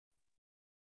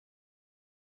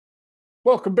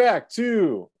Welcome back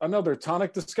to another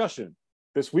tonic discussion.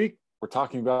 This week, we're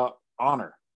talking about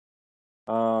honor.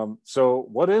 So,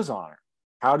 what is honor?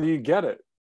 How do you get it?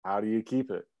 How do you keep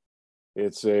it?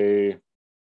 It's a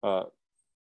uh,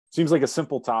 seems like a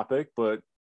simple topic, but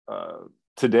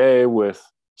today, with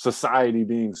society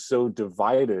being so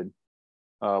divided,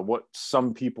 what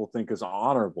some people think is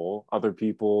honorable, other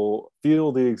people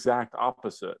feel the exact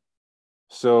opposite.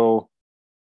 So,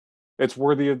 it's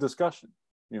worthy of discussion.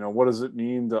 What does it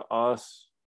mean to us?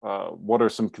 What are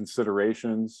some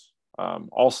considerations?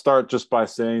 I'll start just by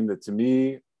saying that to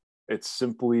me, it's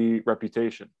simply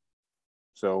reputation.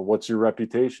 So, what's your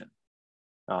reputation?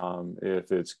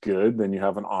 If it's good, then you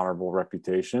have an honorable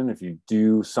reputation. If you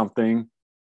do something,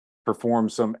 perform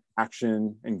some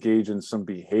action, engage in some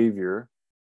behavior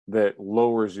that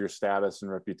lowers your status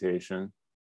and reputation,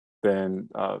 then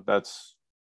that's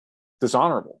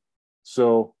dishonorable.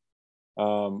 So,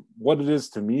 what it is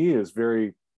to me is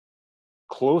very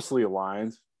closely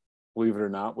aligned, believe it or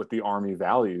not, with the Army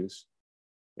values.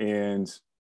 And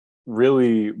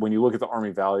really, when you look at the Army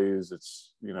values, it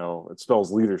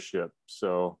spells leadership.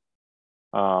 So,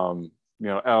 L,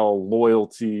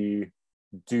 loyalty,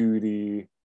 duty,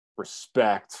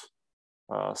 respect,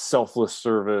 selfless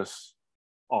service,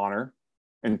 honor,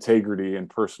 integrity, and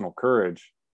personal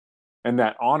courage. And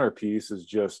that honor piece is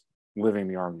just living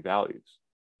the Army values.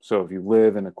 So if you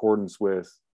live in accordance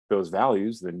with those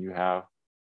values, then you have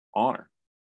honor.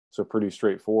 So pretty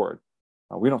straightforward.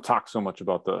 We don't talk so much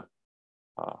about the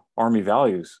Army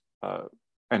values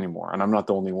anymore, and I'm not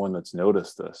the only one that's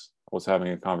noticed this. I was having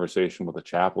a conversation with a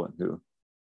chaplain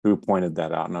who pointed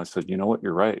that out, and I said, you know what,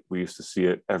 you're right. We used to see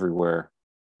it everywhere,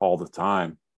 all the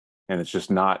time, and it's just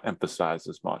not emphasized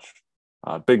as much.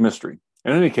 Big mystery.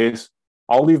 In any case,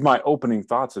 I'll leave my opening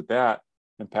thoughts at that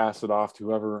and pass it off to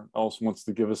whoever else wants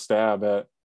to give a stab at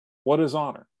what is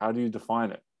honor? How do you define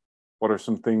it? What are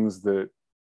some things that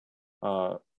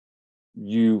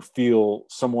you feel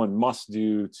someone must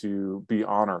do to be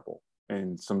honorable,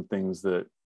 and some things that,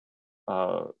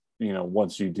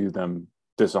 once you do them,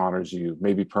 dishonors you,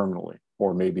 maybe permanently,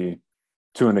 or maybe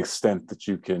to an extent that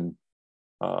you can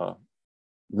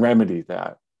remedy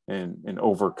that and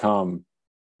overcome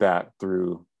that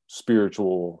through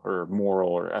spiritual or moral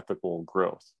or ethical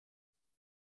growth.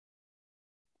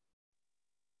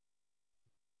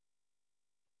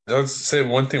 I would say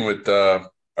one thing with, the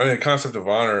concept of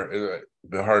honor is a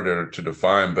bit harder to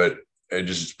define, but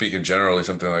just speaking generally,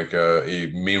 something like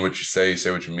you mean what you say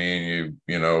what you mean.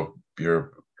 You're a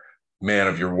man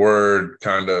of your word,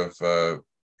 kind of.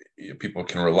 People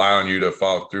can rely on you to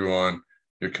follow through on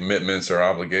your commitments or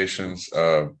obligations.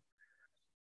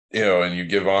 And you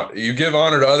give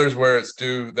honor to others where it's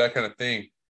due, that kind of thing.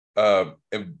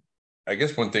 And I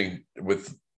guess one thing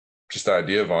with just the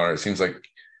idea of honor, it seems like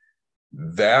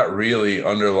that really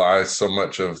underlies so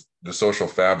much of the social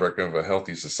fabric of a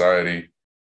healthy society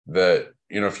that,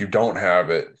 if you don't have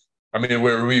it, I mean,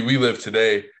 where we live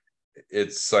today,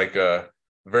 it's like a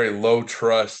very low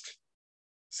trust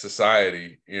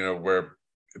society, where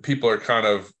people are kind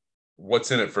of,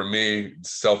 what's in it for me?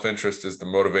 Self-interest is the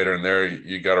motivator, and there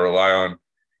you got to rely on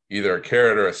either a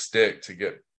carrot or a stick to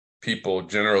get people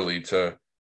generally to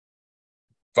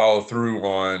follow through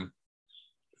on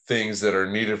things that are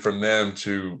needed from them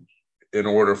in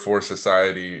order for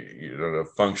society, to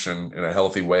function in a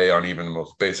healthy way on even the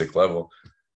most basic level,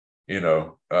 and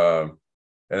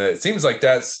it seems like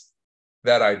that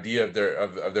idea of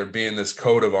there being this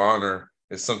code of honor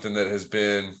is something that has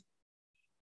been,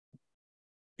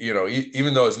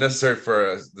 even though it's necessary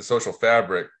for the social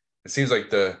fabric, it seems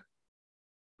like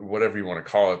whatever you want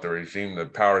to call it, the regime, the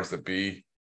powers that be,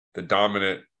 the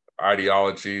dominant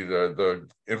ideology, the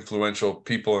influential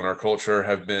people in our culture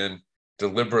have been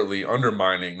deliberately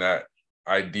undermining that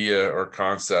idea or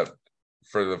concept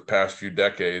for the past few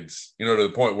decades, to the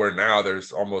point where now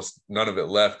there's almost none of it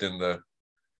left in the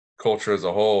culture as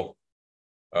a whole.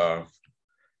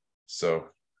 So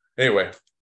anyway,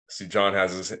 see John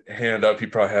has his hand up. He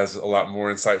probably has a lot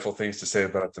more insightful things to say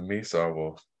about it than me, so I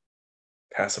will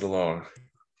pass it along.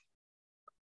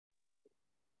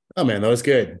 Oh man, that was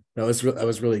good. That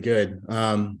was really good.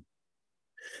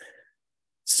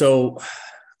 So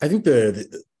I think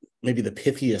maybe the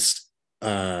pithiest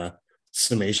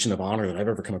summation of honor that I've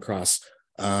ever come across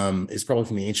is probably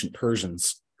from the ancient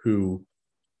Persians, who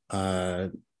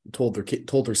told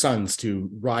their sons to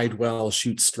ride well,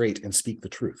 shoot straight, and speak the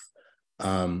truth.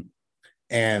 And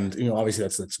obviously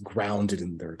that's grounded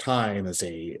in their time as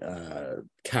a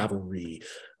cavalry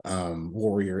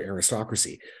warrior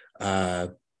aristocracy.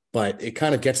 But it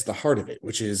kind of gets to the heart of it,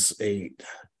 which is a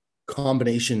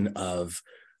combination of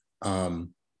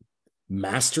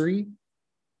mastery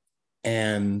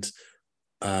and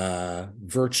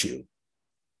virtue.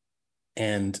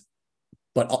 And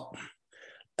but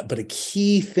a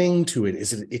key thing to it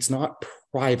is it's not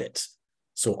private.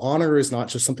 So honor is not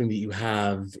just something that you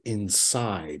have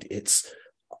inside. It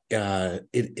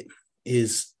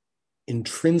is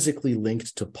intrinsically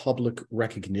linked to public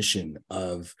recognition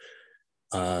of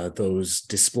those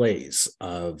displays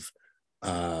of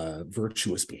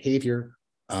virtuous behavior,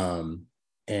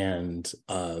 and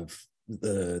of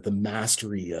the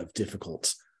mastery of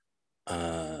difficult,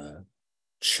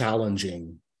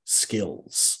 challenging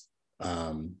skills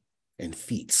and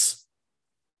feats.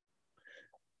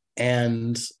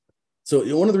 And so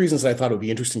one of the reasons I thought it would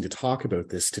be interesting to talk about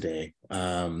this today,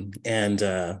 and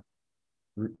our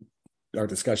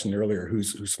discussion earlier,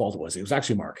 whose fault it was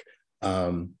actually Mark.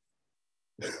 No.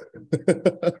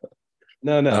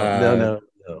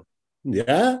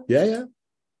 Yeah.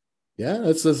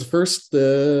 That's the first,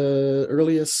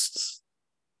 earliest.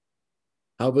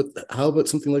 How about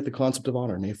something like the concept of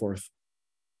honor, May 4th?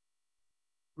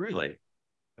 Really?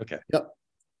 Okay. Yep,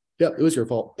 it was your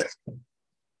fault.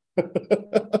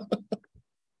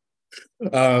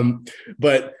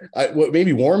 But what made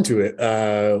me warm to it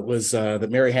was that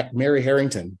Mary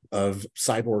Harrington of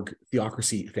Cyborg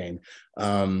Theocracy fame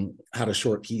had a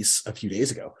short piece a few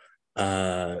days ago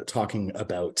talking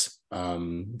about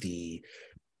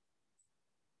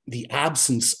the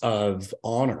absence of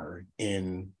honor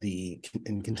in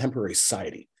contemporary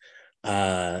society,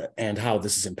 and how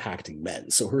this is impacting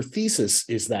men. So her thesis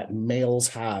is that males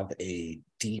have a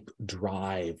deep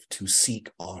drive to seek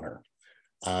honor.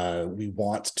 We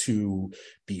want to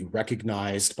be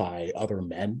recognized by other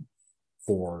men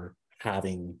for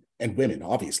having, and women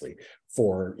obviously,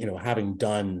 for having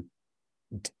done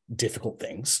difficult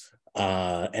things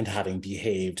and having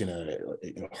behaved in a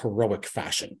heroic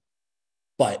fashion.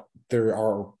 But there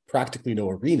are practically no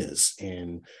arenas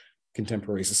in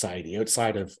contemporary society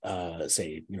outside of,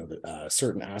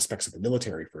 certain aspects of the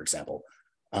military, for example,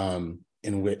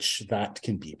 in which that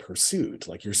can be pursued.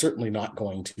 Like, you're certainly not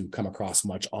going to come across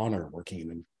much honor working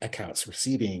in accounts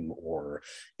receiving or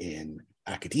in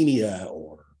academia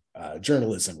or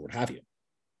journalism, what have you.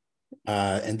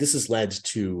 And this has led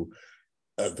to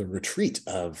the retreat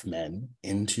of men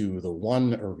into the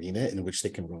one arena in which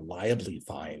they can reliably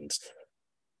find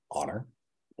honor,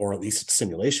 or at least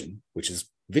simulation, which is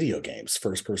video games,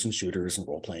 first-person shooters and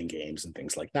role-playing games and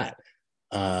things like that,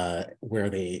 where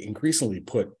they increasingly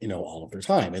put all of their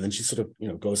time. And then she sort of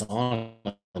goes on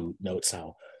and notes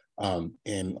how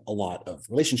in a lot of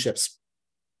relationships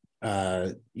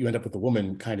you end up with a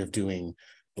woman kind of doing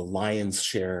the lion's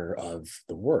share of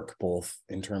the work, both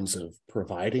in terms of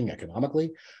providing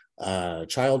economically,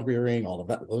 child rearing, all of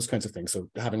that, those kinds of things. So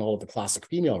having all of the classic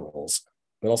female roles,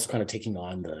 but also kind of taking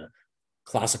on the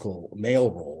classical male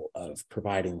role of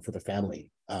providing for the family.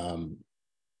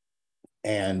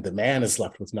 And the man is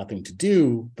left with nothing to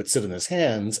do but sit on his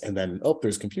hands, and then,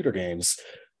 there's computer games.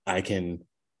 I can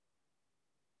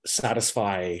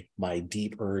satisfy my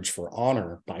deep urge for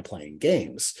honor by playing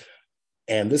games.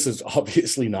 And this is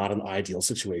obviously not an ideal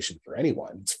situation for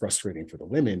anyone. It's frustrating for the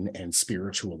women and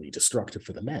spiritually destructive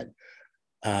for the men.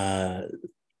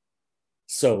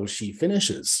 So she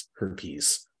finishes her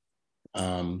piece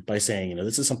by saying,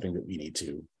 this is something that we need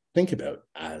to think about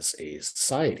as a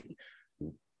society.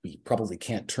 We probably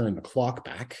can't turn the clock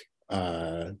back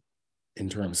in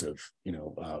terms of,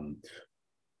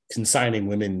 consigning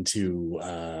women to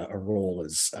a role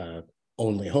as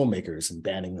only homemakers and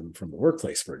banning them from the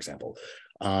workplace, for example.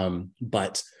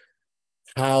 But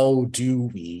how do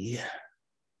we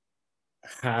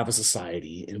have a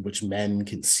society in which men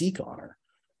can seek honor,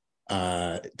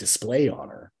 display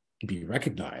honor, be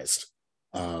recognized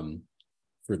for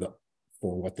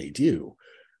what they do,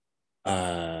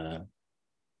 and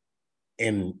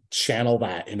channel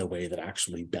that in a way that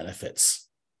actually benefits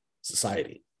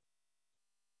society?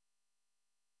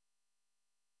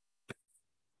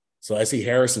 So I see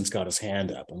Harrison's got his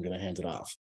hand up. I'm going to hand it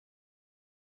off.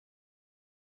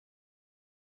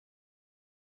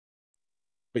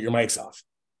 But your mic's off.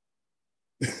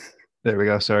 There we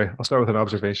go. Sorry. I'll start with an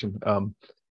observation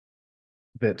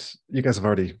that you guys have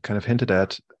already kind of hinted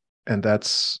at, and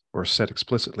or said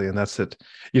explicitly, and that's that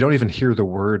you don't even hear the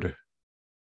word,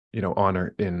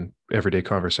 honor in everyday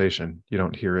conversation. You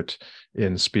don't hear it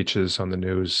in speeches on the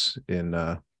news, in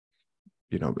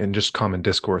in just common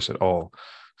discourse at all.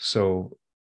 So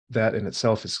that in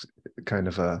itself is kind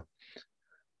of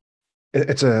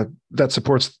that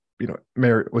supports,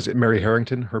 Mary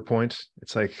Harrington, her point.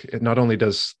 It's like, it not only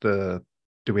do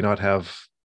we not have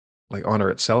like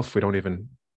honor itself, we don't even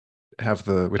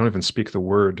even speak the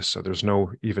word, so there's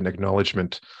no even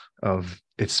acknowledgement of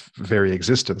its very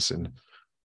existence in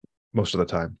most of the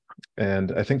time.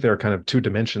 And I think there are kind of two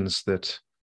dimensions that,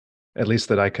 at least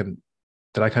that I kind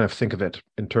of think of it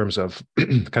in terms of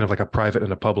kind of like a private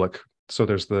and a public. So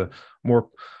there's the more,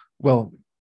 well,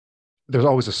 there's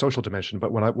always a social dimension,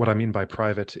 but what I mean by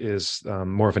private is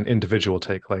more of an individual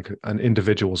take, like an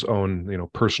individual's own,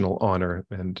 personal honor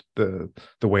and the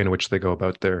way in which they go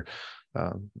about the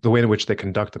way in which they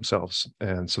conduct themselves.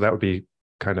 And so that would be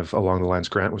kind of along the lines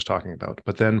Grant was talking about.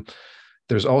 But then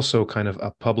there's also kind of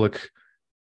a public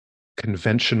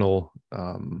conventional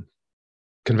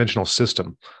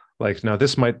system. Like, now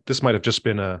this might have just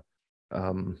been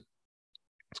an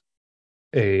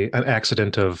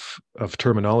accident of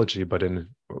terminology, but in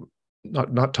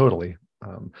not totally.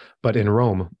 But in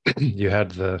Rome, you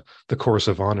had the course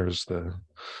of honors,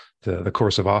 the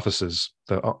course of offices,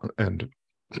 and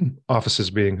offices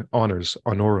being honors,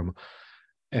 honorum,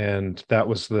 and that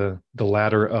was the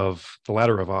ladder of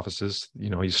offices.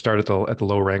 You start at the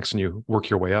low ranks and you work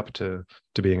your way up to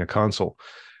being a consul.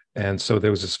 And so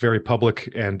there was this very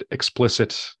public and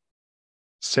explicit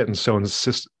set in stone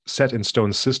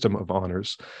system of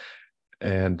honors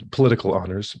and political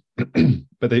honors.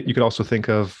 But you could also think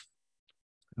of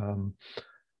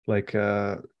like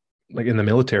in the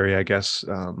military, I guess,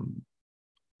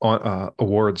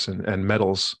 awards and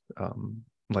medals,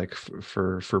 like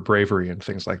for bravery and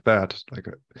things like that. Like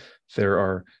there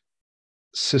are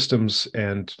systems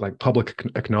and like public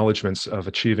acknowledgements of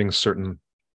achieving certain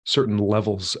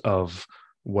levels of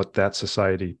what that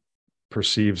society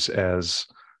perceives as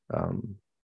a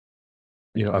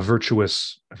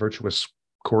virtuous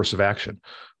course of action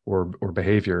or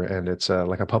behavior, and it's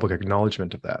like a public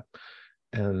acknowledgement of that.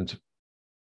 And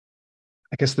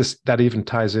I guess that even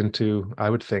ties into, I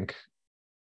would think,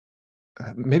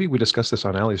 maybe we discussed this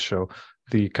on Ali's show,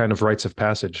 the kind of rites of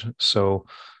passage. So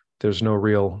there's no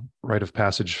real rite of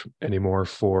passage anymore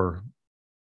for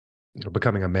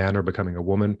becoming a man or becoming a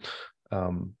woman,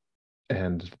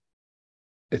 and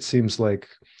it seems like,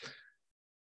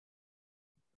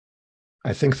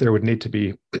 I think there would need to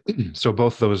be so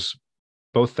both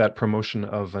that promotion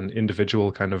of an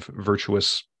individual kind of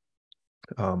virtuous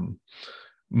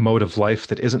mode of life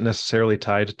that isn't necessarily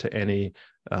tied to any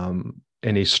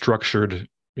structured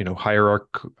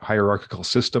hierarchical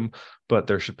system, but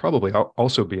there should probably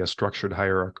also be a structured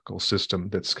hierarchical system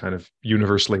that's kind of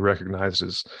universally recognized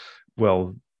as,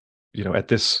 well, at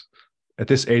this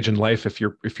age in life, if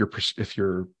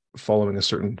you're following a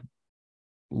certain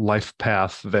life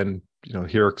path, then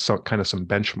here are some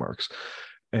benchmarks.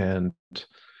 And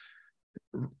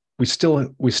we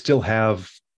still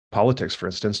have politics, for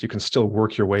instance. You can still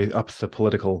work your way up the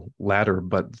political ladder,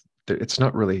 but it's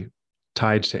not really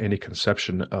tied to any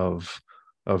conception of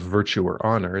virtue or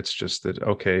honor. It's just that,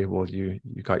 okay, well, you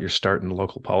got your start in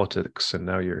local politics, and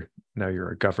now you're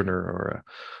a governor or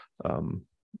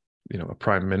a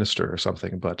prime minister or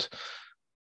something. But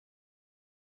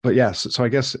yes, so I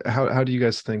guess how do you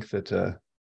guys think that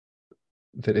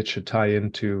it should tie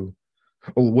into?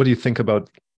 Well, what do you think about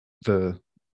the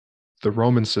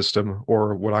Roman system,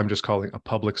 or what I'm just calling a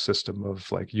public system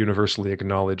of like universally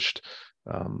acknowledged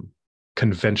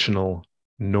conventional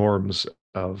norms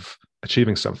of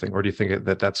achieving something? Or do you think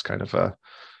that that's kind of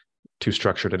too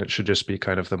structured, and it should just be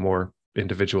kind of the more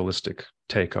individualistic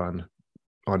take on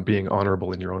being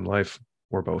honorable in your own life,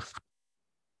 or both?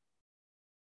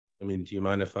 I mean, do you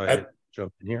mind if I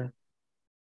jump in here?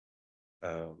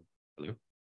 Hello?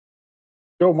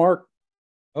 Go, Mark.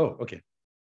 Oh, okay.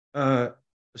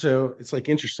 So it's like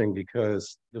interesting,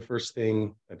 because the first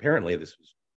thing, apparently this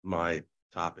was my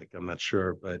topic, I'm not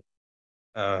sure, but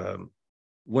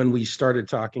when we started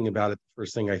talking about it, the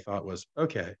first thing I thought was,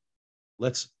 okay,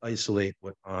 let's isolate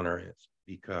what honor is,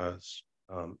 because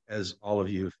as all of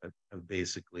you have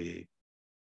basically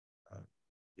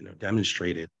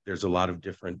demonstrated, there's a lot of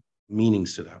different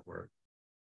meanings to that word.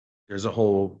 There's a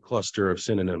whole cluster of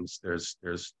synonyms. There's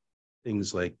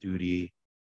things like duty,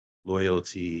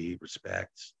 loyalty,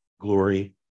 respect,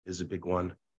 glory is a big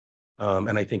one.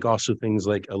 And I think also things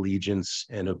like allegiance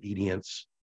and obedience,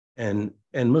 and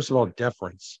most of all,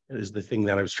 deference is the thing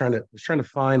that I was trying to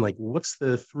find, like, what's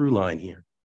the through line here?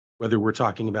 Whether we're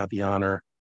talking about the honor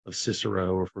of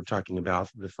Cicero, or if we're talking about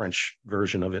the French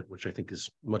version of it, which I think is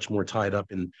much more tied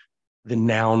up in the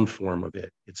noun form of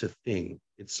it. It's a thing.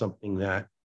 It's something that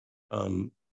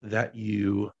that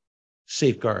you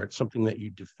safeguard, something that you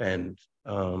defend.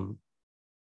 And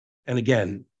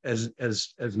again, as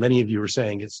many of you were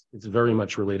saying, it's very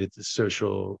much related to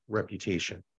social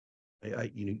reputation.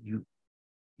 You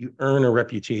earn a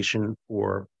reputation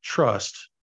for trust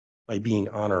by being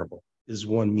honorable is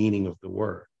one meaning of the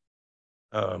word.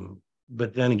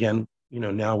 But then again,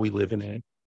 now we live in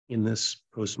this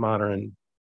postmodern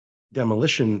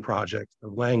demolition project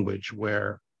of language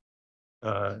where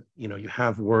you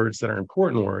have words that are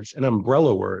important words and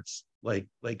umbrella words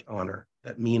like honor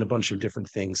that mean a bunch of different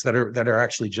things that are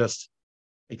actually just,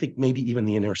 I think, maybe even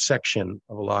the intersection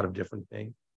of a lot of different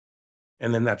things.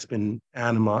 And then that's been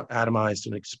atomized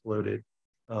and exploded,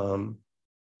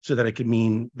 so that it could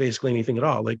mean basically anything at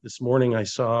all. Like this morning, I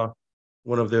saw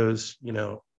one of those,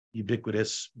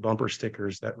 ubiquitous bumper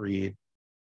stickers that read,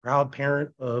 "Proud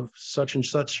parent of such and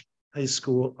such high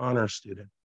school honor student."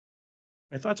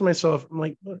 I thought to myself, I'm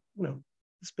like, look,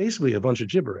 it's basically a bunch of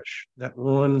gibberish that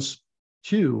ruins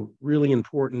two really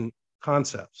important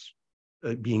concepts,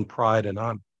 being pride and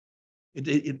honor.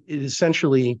 It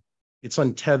essentially, it's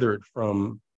untethered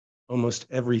from almost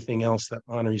everything else that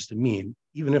honor used to mean,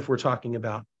 even if we're talking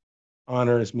about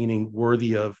honor as meaning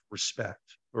worthy of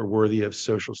respect or worthy of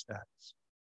social status.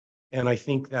 And I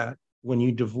think that when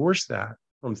you divorce that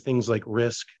from things like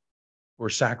risk or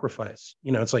sacrifice,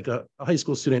 it's like a high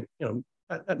school student,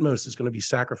 at most is going to be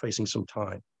sacrificing some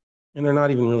time. And they're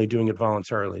not even really doing it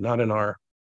voluntarily, not in our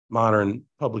modern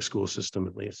public school system,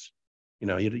 at least.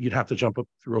 You'd have to jump up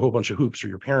through a whole bunch of hoops, or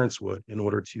your parents would, in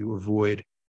order to avoid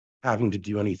having to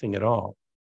do anything at all.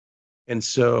 And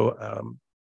so,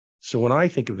 so when I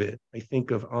think of it, I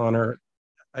think of honor.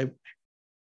 I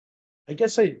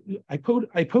guess I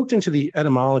poked into the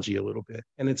etymology a little bit,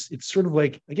 and it's sort of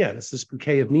like, again, it's this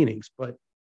bouquet of meanings, but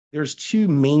there's two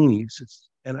main uses,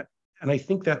 and I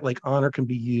think that like honor can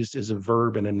be used as a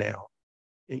verb and a noun.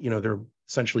 They're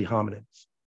essentially homonyms,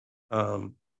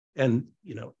 and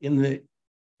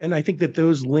and I think that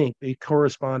those they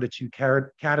correspond to two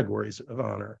categories of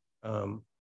honor,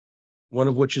 one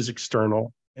of which is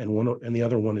external, and the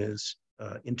other one is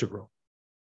integral.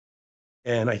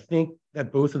 And I think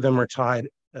that both of them are tied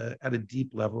at a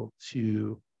deep level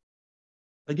to,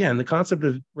 again, the concept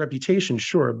of reputation,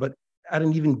 sure, but at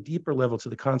an even deeper level to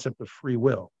the concept of free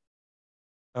will.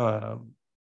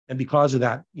 And because of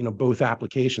that, both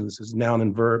applications as noun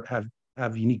and verb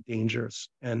have unique dangers.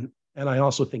 And I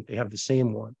also think they have the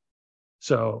same one.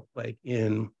 So like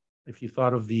if you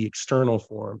thought of the external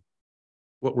form,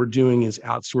 what we're doing is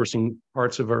outsourcing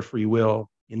parts of our free will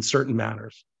in certain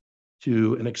matters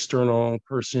to an external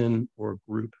person or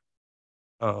group,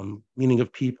 meaning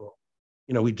of people.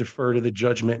 We defer to the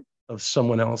judgment of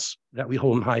someone else that we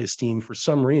hold in high esteem for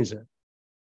some reason.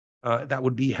 That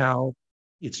would be how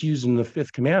it's used in the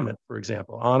fifth commandment, for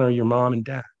example, honor your mom and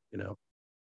dad.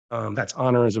 That's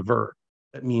honor as a verb.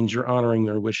 That means you're honoring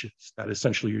their wishes. That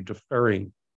essentially you're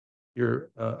deferring. You're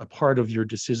a part of your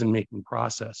decision-making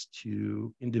process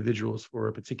to individuals for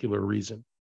a particular reason.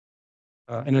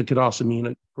 And it could also mean,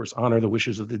 of course, honor the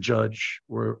wishes of the judge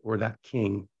or that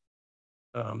king.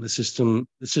 The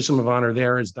system of honor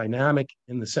there is dynamic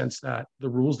in the sense that the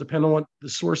rules depend on what the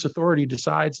source authority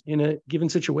decides in a given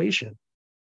situation,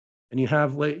 and you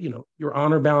have you're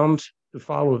honor bound to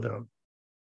follow them,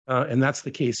 and that's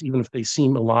the case even if they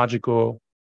seem illogical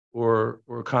or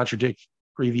contradict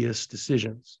previous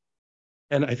decisions.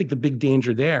 And I think the big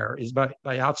danger there is by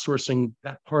outsourcing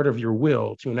that part of your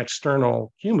will to an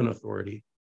external human authority,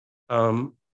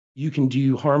 you can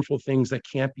do harmful things that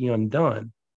can't be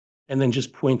undone, and then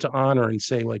just point to honor and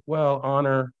say, like, well,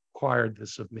 honor required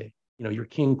this of me. Your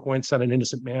king points at an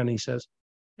innocent man and he says,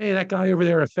 "Hey, that guy over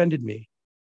there offended me.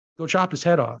 Go chop his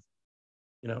head off."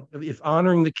 If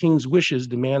honoring the king's wishes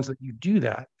demands that you do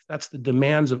that, if that's the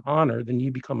demands of honor, then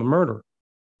you become a murderer.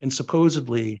 And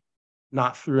supposedly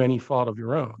not through any fault of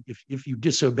your own. If you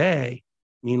disobey,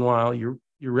 meanwhile, your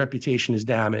reputation is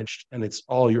damaged and it's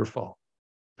all your fault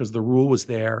because the rule was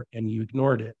there and you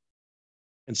ignored it.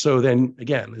 And so then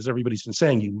again, as everybody's been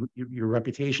saying, your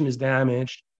reputation is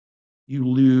damaged. You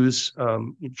lose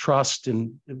trust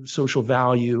and social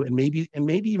value, and maybe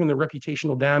even the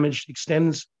reputational damage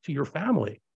extends to your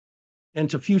family and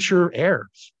to future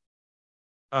heirs.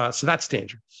 So that's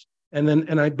dangerous.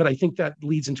 But I think that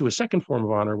leads into a second form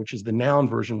of honor, which is the noun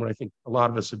version, what I think a lot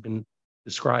of us have been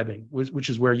describing, which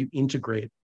is where you integrate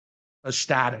a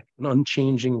static, an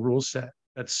unchanging rule set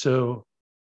that's so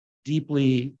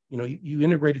deeply, you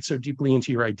integrate it so deeply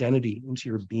into your identity, into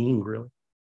your being, really,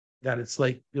 that it's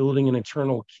like building an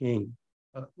eternal king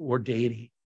or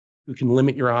deity who can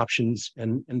limit your options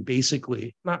and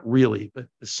basically, not really, but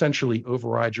essentially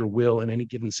override your will in any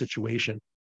given situation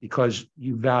because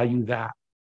you value that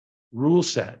rule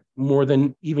set more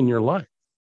than even your life.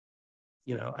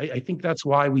 I think that's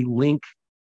why we link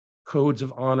codes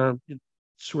of honor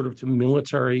sort of to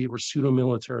military or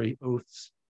pseudo-military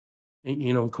oaths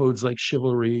codes like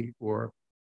chivalry or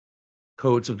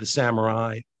codes of the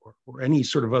samurai or any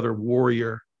sort of other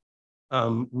warrior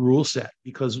rule set,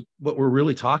 because what we're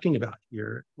really talking about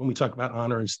here when we talk about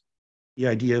honor is the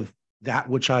idea of that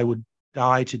which I would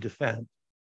die to defend.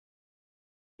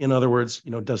 In other words,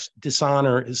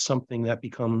 dishonor is something that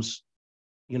becomes,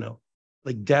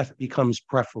 like death becomes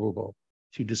preferable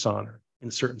to dishonor in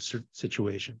certain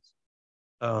situations.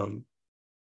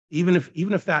 Even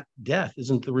if that death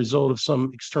isn't the result of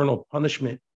some external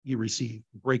punishment you receive,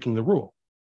 breaking the rule,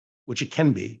 which it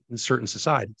can be in certain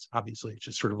societies. Obviously, it's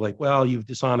just sort of like, well, you've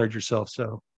dishonored yourself,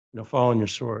 so fall on your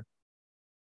sword,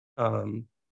 and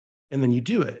then you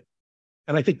do it.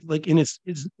 And I think, like in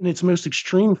its most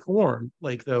extreme form,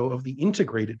 like though of the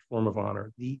integrated form of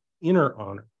honor, the inner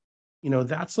honor,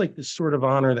 that's like the sort of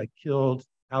honor that killed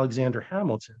Alexander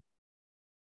Hamilton,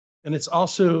 and it's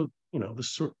also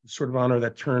the sort of honor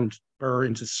that turned Burr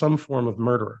into some form of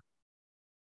murderer.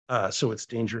 So it's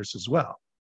dangerous as well,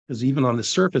 because even on the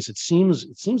surface, it seems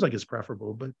like it's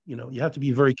preferable, but you have to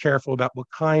be very careful about what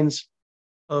kinds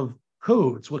of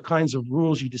codes, what kinds of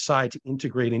rules you decide to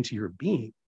integrate into your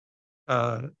being,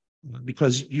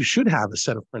 because you should have a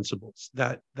set of principles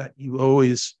that you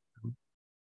always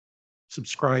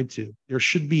subscribe to. There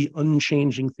should be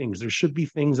unchanging things. There should be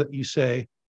things that you say,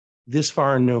 this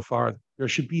far and no farther. There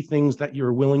should be things that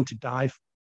you're willing to die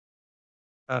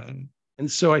for. And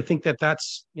so I think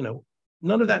that's,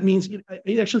 none of that means, I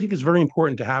actually think it's very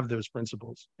important to have those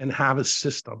principles and have a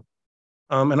system.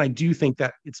 And I do think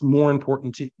that it's more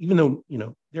important to, even though,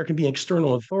 there can be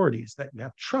external authorities that you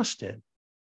have trust in,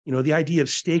 the idea of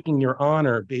staking your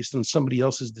honor based on somebody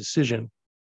else's decision,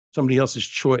 somebody else's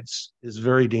choice is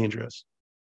very dangerous.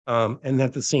 And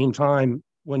at the same time,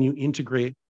 when you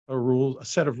integrate a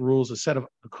set of rules, a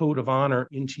code of honor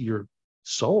into your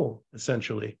soul,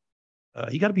 essentially,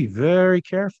 you got to be very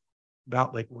careful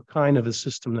about like what kind of a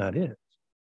system that is.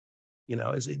 You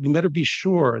better be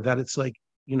sure that it's like,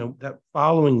 that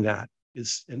following that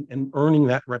is and earning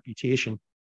that reputation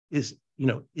is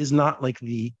not like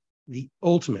the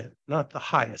ultimate, not the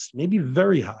highest, maybe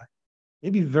very high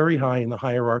in the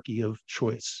hierarchy of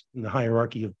choice, in the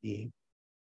hierarchy of being.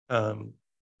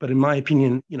 But in my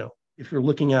opinion, if you're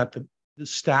looking at the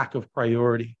stack of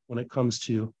priority when it comes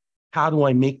to how do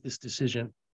I make this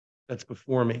decision that's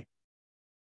before me,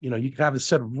 you could have a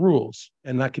set of rules,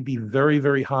 and that could be very,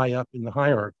 very high up in the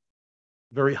hierarchy,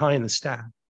 very high in the stack.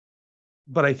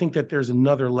 But I think that there's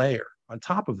another layer on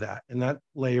top of that, and that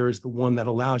layer is the one that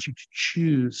allows you to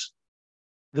choose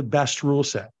the best rule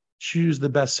set, choose the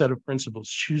best set of principles,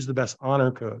 choose the best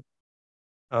honor code.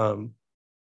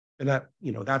 And that,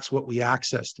 that's what we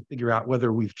access to figure out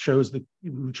whether we've chosen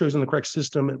the correct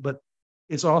system. But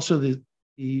it's also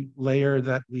the layer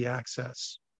that we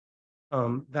access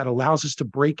that allows us to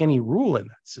break any rule in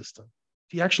that system.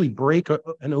 If you actually break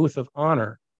an oath of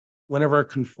honor whenever it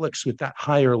conflicts with that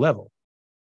higher level.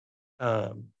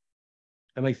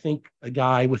 And I think a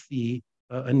guy with the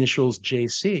initials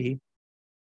JC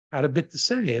had a bit to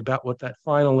say about what that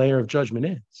final layer of judgment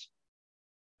is.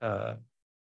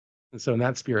 And so in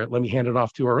that spirit, let me hand it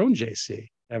off to our own JC.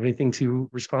 Have anything to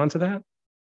respond to that?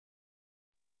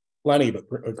 Plenty, but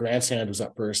Grant's hand was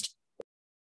up first.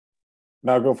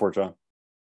 Now go for it, John.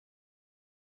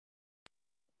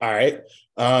 All right.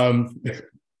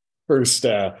 First,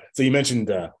 so you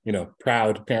mentioned,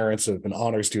 proud parents of an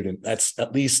honor student. That's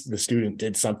at least the student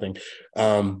did something.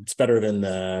 It's better than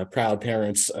the proud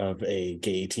parents of a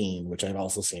gay teen, which I've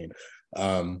also seen.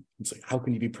 It's like, how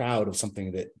can you be proud of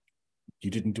something that you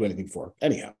didn't do anything for?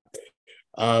 Anyhow,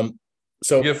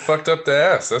 so you get fucked up the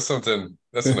ass. That's an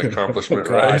accomplishment,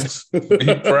 right?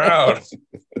 Be proud.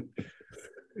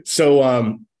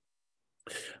 So,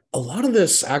 a lot of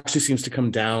this actually seems to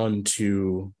come down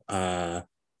to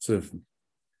sort of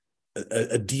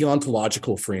a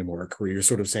deontological framework where you're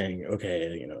sort of saying,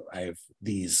 okay, I have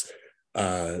these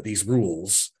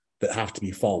rules that have to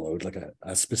be followed, like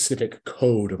a specific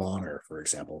code of honor, for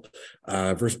example,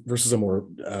 versus a more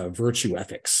virtue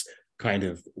ethics kind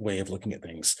of way of looking at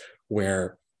things,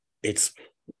 where it's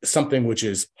something which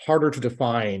is harder to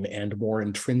define and more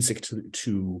intrinsic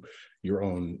to your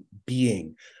own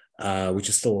being, which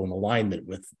is still in alignment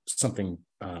with something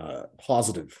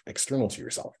positive external to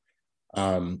yourself,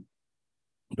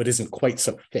 but isn't quite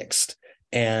so fixed.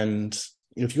 And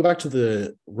if you go back to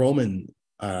the Roman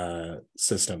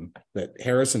system that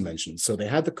Harrison mentioned, so they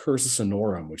had the cursus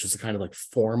honorum, which is a kind of like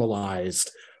formalized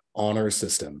honor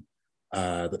system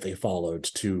that they followed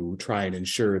to try and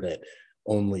ensure that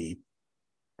only,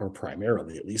 or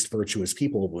primarily at least, virtuous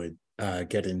people would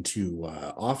get into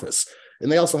office.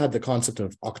 And they also had the concept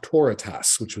of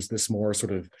auctoritas, which was this more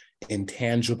sort of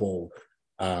intangible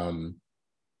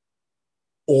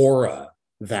aura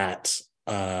that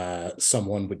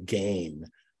someone would gain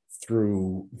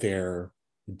through their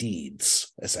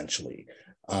deeds, essentially,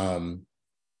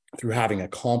 through having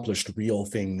accomplished real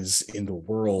things in the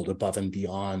world above and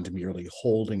beyond merely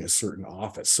holding a certain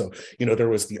office. So, there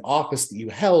was the office that you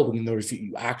held, and there was that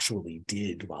you actually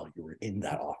did while you were in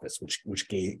that office, which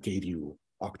gave you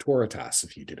auctoritas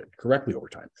if you did it correctly over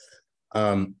time.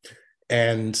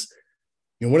 And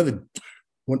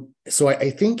I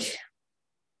think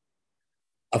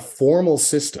a formal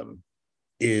system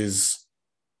is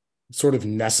sort of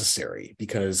necessary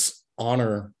because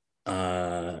honor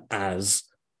as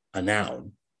a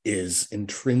noun is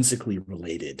intrinsically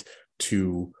related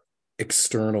to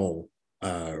external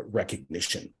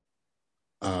recognition.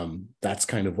 That's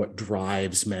kind of what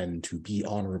drives men to be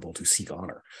honorable, to seek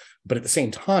honor. But at the same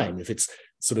time, if it's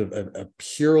sort of a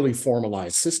purely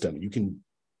formalized system, you can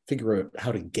figure out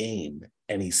how to game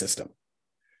any system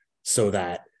so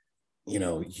that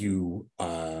you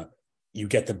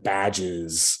get the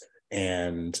badges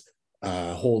and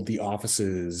hold the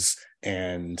offices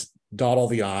and dot all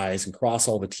the I's and cross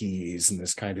all the T's in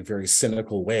this kind of very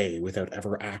cynical way without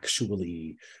ever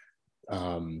actually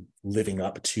living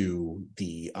up to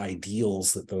the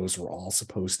ideals that those were all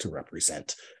supposed to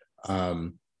represent.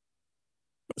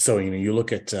 So, you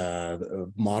look at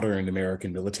modern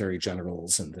American military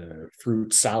generals and the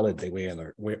fruit salad they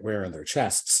wear on their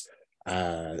chests.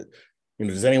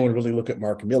 Does anyone really look at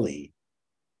Mark Milley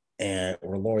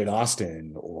or Lloyd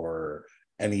Austin or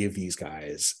any of these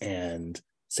guys and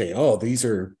say, oh, these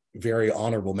are very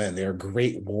honorable men. They are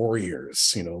great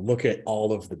warriors. Look at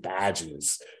all of the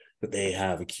badges that they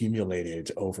have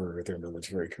accumulated over their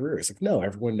military careers. Like, no,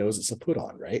 everyone knows it's a put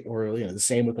on, right? Or, the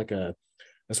same with like a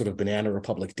sort of banana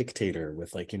republic dictator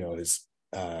with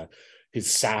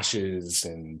his sashes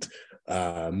and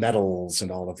medals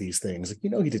and all of these things. Like,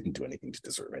 he didn't do anything to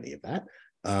deserve any of that.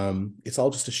 It's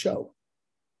all just a show.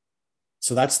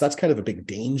 So that's kind of a big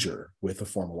danger with a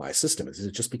formalized system, is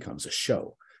it just becomes a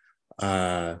show.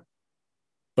 But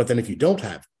then if you don't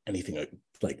have anything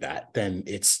like that, then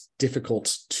it's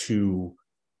difficult to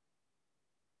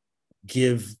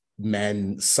give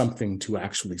men something to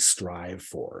actually strive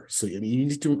for. So you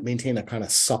need to maintain a kind of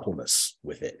suppleness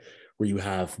with it, where you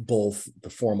have both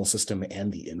the formal system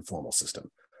and the informal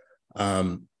system.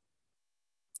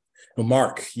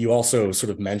 Mark, you also sort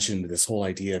of mentioned this whole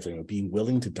idea of being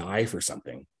willing to die for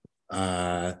something.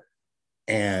 And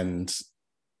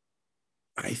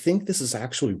I think this is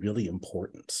actually really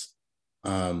important.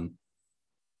 I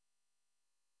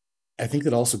think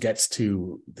that also gets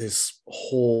to this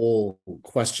whole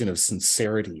question of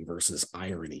sincerity versus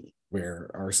irony,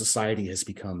 where our society has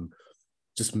become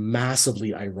just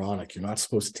massively ironic. You're not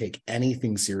supposed to take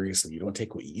anything seriously. You don't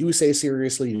take what you say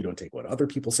seriously. You don't take what other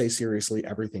people say seriously.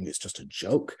 Everything is just a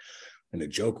joke, and a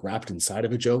joke wrapped inside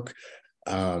of a joke.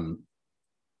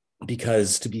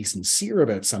 Because to be sincere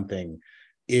about something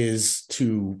is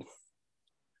to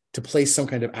place some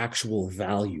kind of actual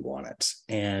value on it.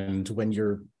 And when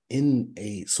you're in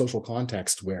a social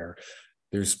context where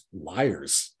there's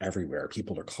liars everywhere,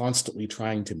 people are constantly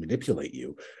trying to manipulate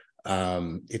you,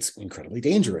 it's incredibly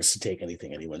dangerous to take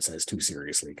anything anyone says too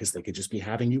seriously, because they could just be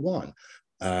having you on.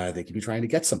 They could be trying to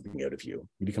get something out of you.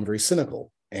 You become very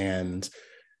cynical, and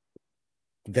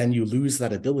then you lose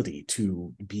that ability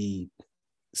to be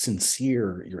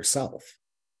sincere yourself.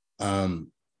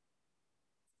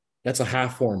 That's a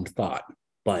half-formed thought,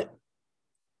 but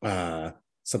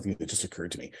something that just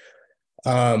occurred to me.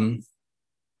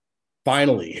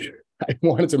 Finally, I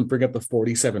wanted to bring up the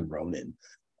 47 Ronin,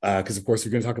 because of course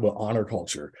we're going to talk about honor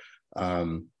culture.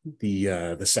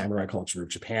 The samurai culture of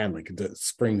Japan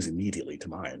springs immediately to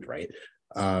mind, right?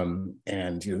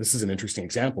 And this is an interesting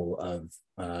example of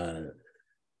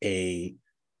a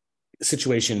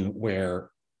situation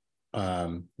where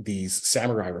these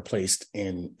samurai were placed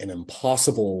in an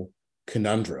impossible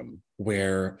conundrum,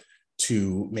 where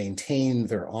to maintain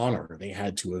their honor, they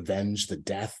had to avenge the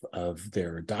death of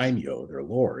their daimyo, their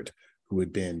lord, who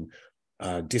had been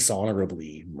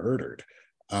dishonorably murdered.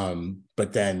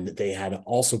 But then they had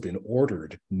also been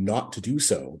ordered not to do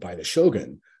so by the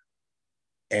shogun,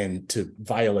 and to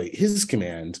violate his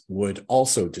command would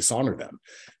also dishonor them.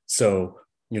 So,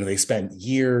 they spent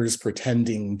years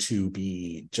pretending to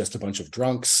be just a bunch of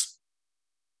drunks,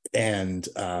 and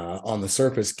on the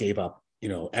surface gave up,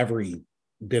 every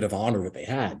bit of honor that they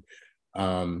had.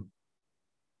 And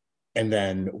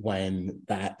then when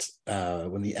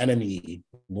the enemy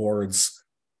lords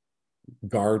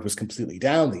guard was completely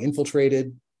down. They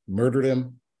infiltrated, murdered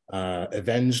him,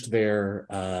 avenged their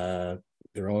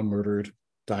own murdered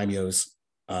daimyo's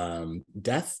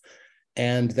death,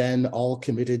 and then all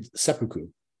committed seppuku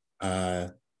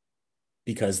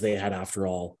because they had, after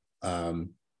all,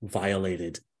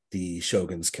 violated the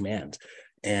shogun's command.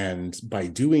 And by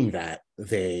doing that,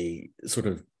 they sort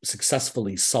of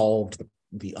successfully solved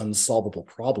the unsolvable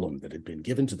problem that had been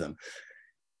given to them.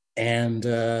 And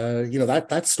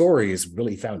that story is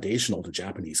really foundational to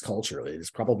Japanese culture. It is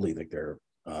probably like their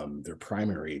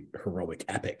primary heroic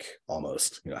epic,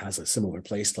 almost. It has a similar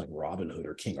place to like Robin Hood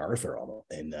or King Arthur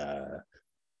in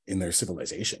their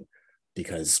civilization,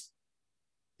 because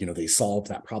they solved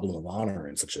that problem of honor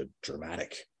in such a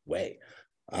dramatic way.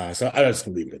 So I just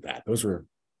leave it at that. Those were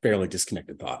fairly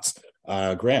disconnected thoughts.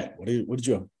 Grant, what did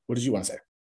you want to say?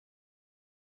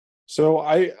 So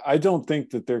I don't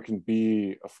think that there can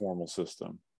be a formal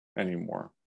system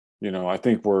anymore. I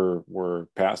think we're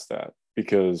past that,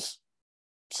 because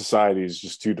society is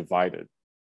just too divided.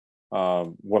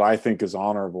 What I think is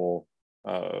honorable,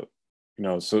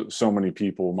 so many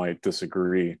people might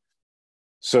disagree.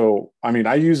 So, I mean,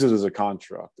 I use it as a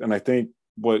construct. And I think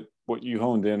what you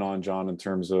honed in on, John, in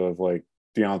terms of like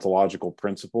deontological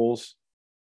principles,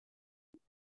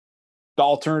 the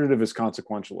alternative is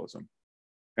consequentialism.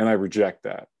 And I reject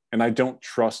that. And I don't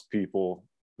trust people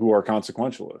who are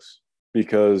consequentialists,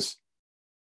 because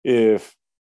if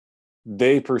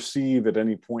they perceive at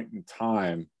any point in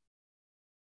time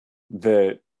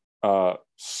that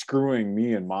screwing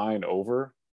me and mine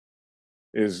over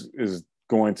is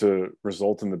going to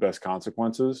result in the best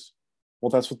consequences, well,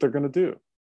 that's what they're going to do.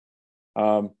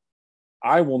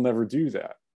 I will never do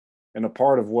that. And a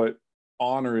part of what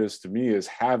honor is to me is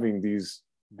having these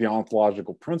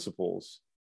deontological principles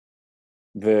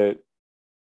that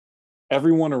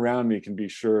everyone around me can be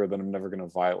sure that I'm never going to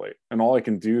violate. And all I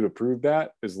can do to prove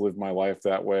that is live my life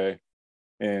that way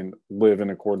and live in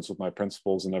accordance with my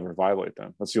principles and never violate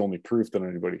them. That's the only proof that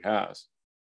anybody has.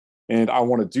 And I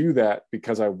want to do that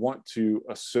because I want to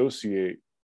associate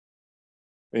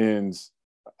and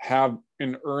have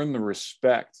and earn the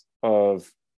respect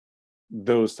of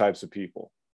those types of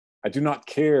people. I do not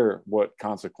care what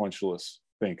consequentialists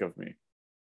think of me.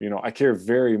 I care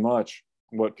very much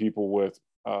what people with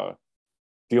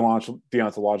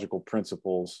deontological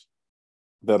principles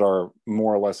that are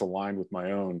more or less aligned with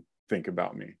my own think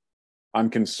about me. I'm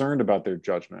concerned about their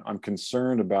judgment. I'm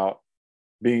concerned about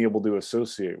being able to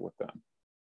associate with them.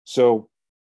 So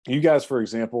you guys, for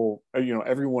example,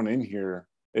 everyone in here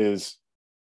is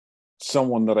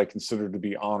someone that I consider to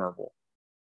be honorable.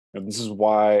 And this is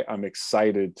why I'm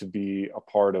excited to be a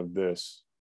part of this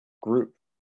group,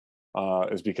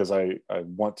 is because I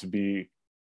want to be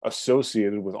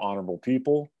associated with honorable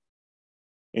people.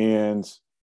 And,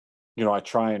 I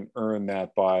try and earn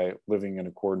that by living in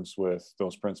accordance with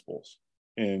those principles.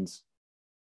 And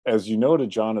as you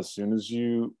noted, John, as soon as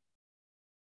you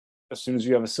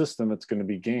have a system, it's going to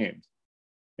be gamed.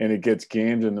 And it gets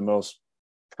gamed in the most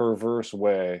perverse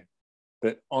way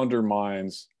that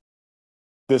undermines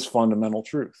this fundamental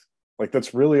truth. Like,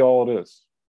 that's really all it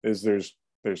is there's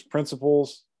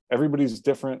principles. Everybody's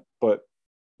different, but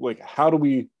like, how do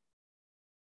we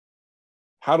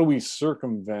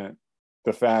circumvent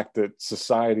the fact that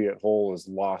society at whole has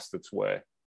lost its way?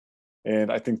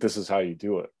 And I think this is how you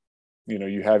do it.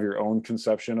 You have your own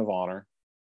conception of honor,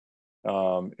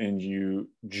 and you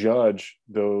judge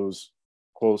those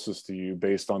closest to you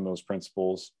based on those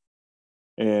principles.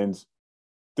 And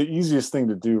the easiest thing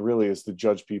to do really is to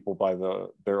judge people by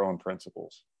their own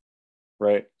principles,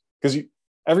 right? Because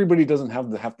everybody doesn't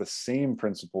have the same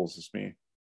principles as me.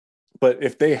 But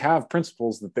if they have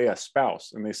principles that they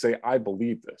espouse and they say, I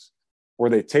believe this, or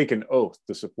they take an oath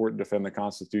to support and defend the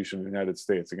Constitution of the United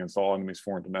States against all enemies,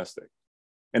 foreign and domestic,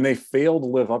 and they fail to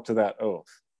live up to that oath,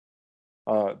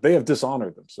 they have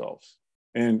dishonored themselves.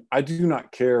 And I do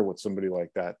not care what somebody like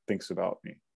that thinks about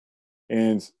me.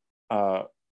 And I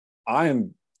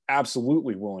am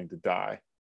absolutely willing to die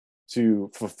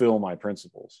to fulfill my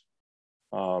principles.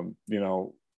 Most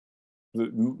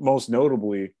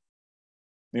notably,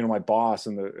 my boss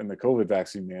in the COVID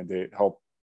vaccine mandate helped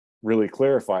really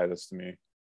clarify this to me,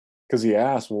 because he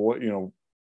asked, well, what,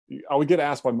 I would get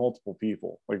asked by multiple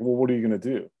people, like, well, what are you going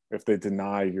to do if they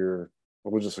deny your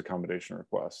religious accommodation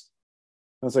request?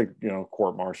 And it's like,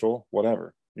 court martial,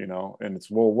 whatever, and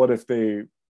it's, well, what if they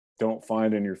don't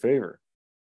find in your favor?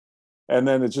 And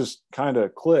then it just kind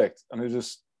of clicked, and I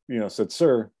just, said,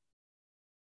 sir,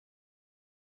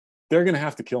 they're going to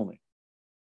have to kill me.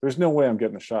 There's no way I'm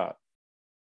getting a shot.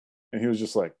 And he was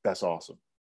just like, that's awesome.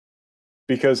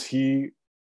 Because he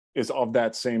is of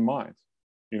that same mind.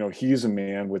 He's a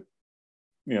man with,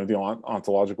 the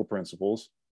ontological principles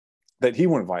that he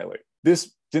wouldn't violate.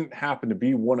 This didn't happen to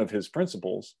be one of his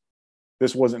principles.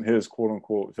 This wasn't his quote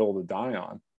unquote hill to die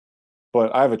on.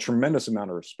 But I have a tremendous amount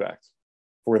of respect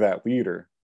for that leader.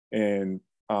 And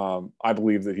I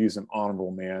believe that he's an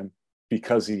honorable man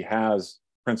because he has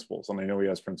principles. And I know he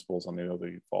has principles, and I know that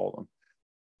he followed them.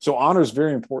 So honor is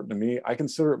very important to me. I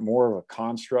consider it more of a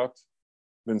construct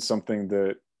than something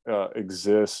that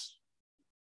exists,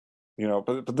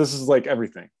 but this is like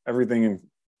everything in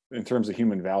terms of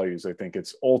human values. I think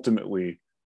it's ultimately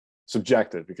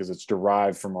subjective because it's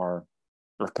derived from our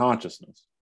consciousness.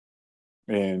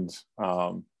 And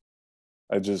I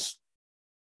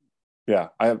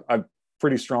have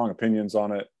pretty strong opinions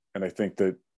on it. And I think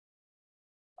that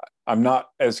I'm not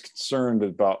as concerned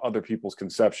about other people's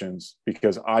conceptions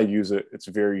because I use it. It's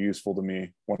very useful to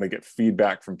me when I get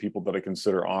feedback from people that I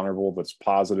consider honorable, that's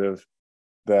positive,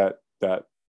 that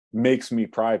makes me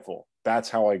prideful. That's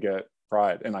how I get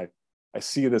pride. And I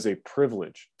see it as a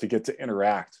privilege to get to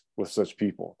interact with such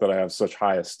people that I have such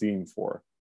high esteem for.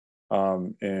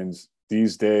 And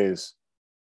these days,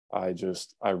 I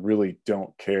really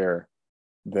don't care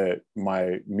that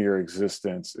my mere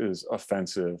existence is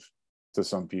offensive to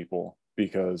some people,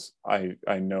 because I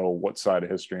know what side of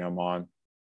history I'm on,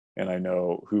 and I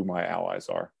know who my allies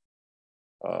are.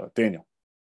 Daniel.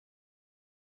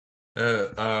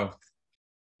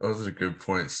 Those are good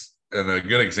points, and a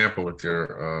good example with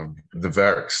your the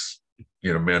vax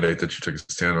mandate that you took a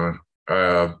stand on.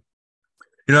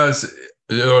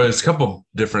 There's a couple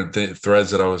different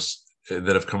threads that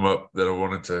have come up that I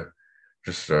wanted to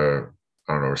just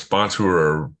respond to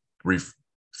or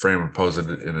reframe and pose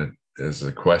it as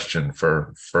a question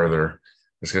for further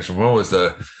discussion. One was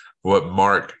what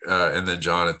Mark and then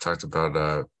John had talked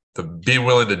about, the being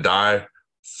willing to die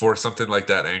for something like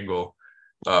that angle.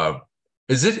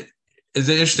 Is it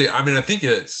interesting? I mean, I think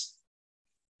it's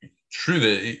true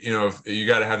that if you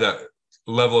got to have that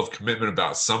level of commitment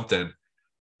about something,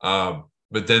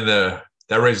 but then that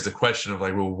raises the question of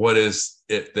like, well, what is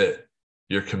it that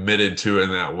you're committed to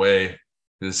in that way?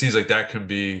 It seems like that can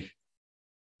be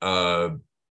a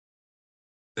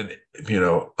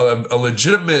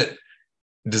legitimate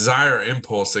desire or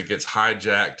impulse that gets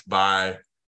hijacked by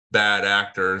bad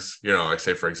actors, like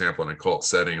say, for example, in a cult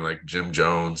setting, like Jim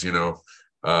Jones,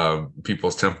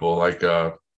 People's Temple,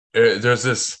 there's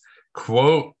this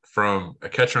quote from A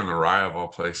Catcher in the Rye of all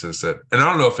places and I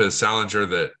don't know if it's Salinger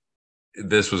that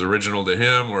this was original to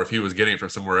him or if he was getting it from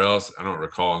somewhere else. I don't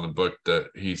recall in the book that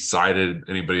he cited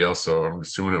anybody else, so I'm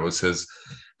assuming it was his,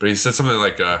 but he said something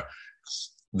like,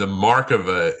 the mark of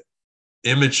a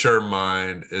immature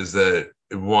mind is that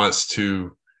it wants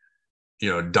to,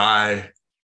 die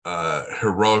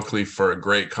heroically for a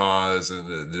great cause,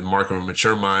 and the mark of a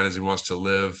mature mind is he wants to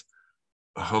live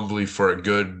humbly for a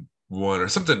good one, or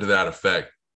something to that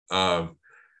effect. And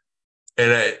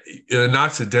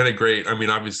not to denigrate, I mean,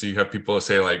 obviously you have people that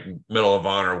say like Medal of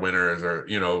Honor winners, or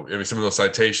some of those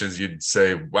citations, you'd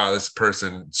say, wow, this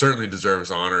person certainly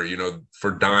deserves honor,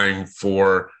 for dying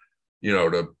for,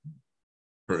 to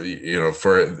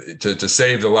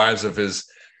save the lives of his,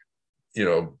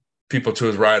 people to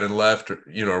his right and left,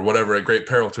 or whatever, at great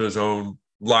peril to his own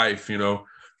life,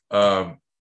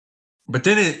 But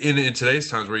then in today's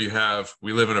times where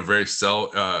we live in a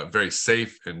very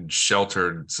safe and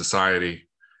sheltered society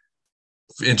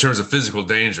in terms of physical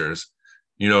dangers,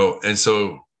 and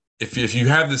so if you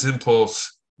have this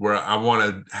impulse where I want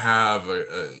to have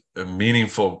a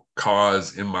meaningful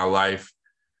cause in my life,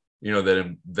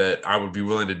 that I would be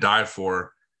willing to die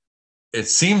for, it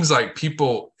seems like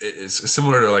people, it's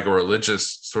similar to like a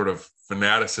religious sort of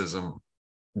fanaticism,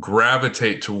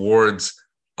 gravitate towards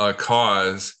a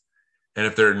cause. And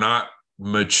if they're not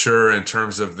mature in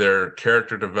terms of their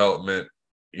character development,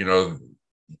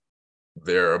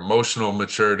 their emotional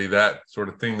maturity, that sort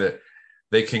of thing, that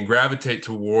they can gravitate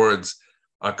towards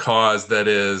a cause that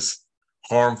is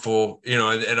harmful,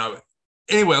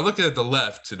 anyway, I looked at the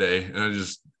left today, and I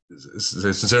just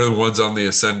consider the ones on the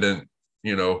ascendant,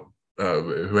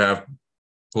 who have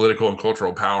political and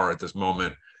cultural power at this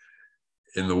moment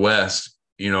in the West,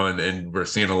 and we're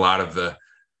seeing a lot of the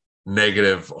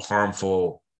negative,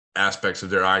 harmful aspects of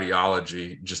their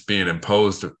ideology just being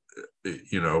imposed,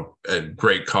 at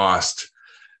great cost,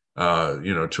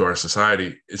 to our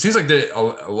society. It seems like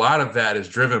a lot of that is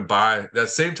driven by that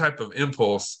same type of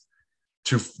impulse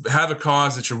to have a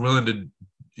cause that you're willing to,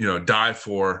 die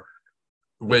for,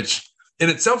 which in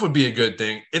itself would be a good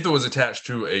thing if it was attached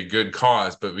to a good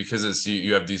cause. But because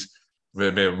you have these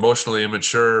maybe emotionally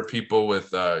immature people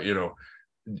with,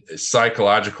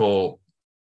 psychological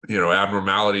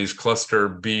abnormalities, cluster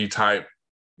B type,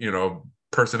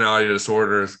 personality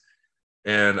disorders,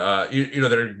 and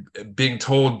that are being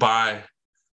told by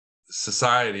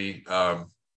society. And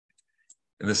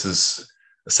this is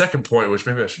a second point, which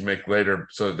maybe I should make later,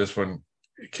 so this one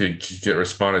could get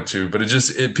responded to. But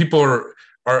people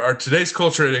are today's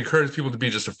culture. It encourages people to be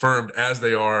just affirmed as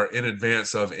they are in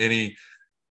advance of any,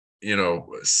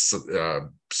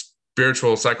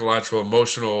 spiritual, psychological,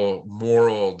 emotional,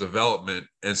 moral development.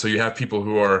 And so you have people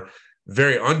who are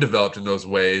very undeveloped in those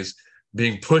ways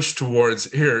being pushed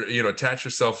towards, here, attach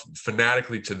yourself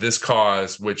fanatically to this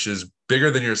cause, which is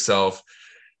bigger than yourself,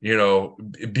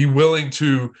 be willing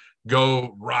to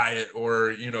go riot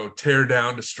or, tear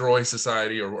down, destroy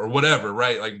society or whatever,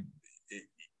 right? Like,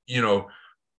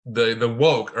 the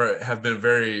woke have been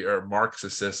very, or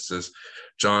Marxists, as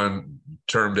John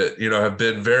termed it, have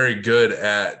been very good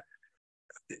at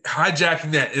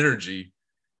hijacking that energy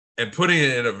and putting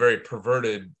it in a very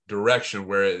perverted direction,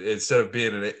 where instead of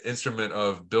being an instrument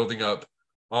of building up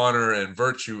honor and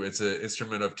virtue, it's an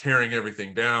instrument of tearing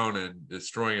everything down and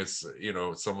destroying. It's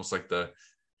almost like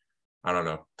I don't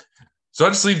know. So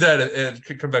I'll just leave that and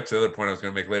could come back to the other point I was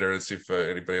going to make later and see if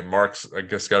anybody. Mark's, I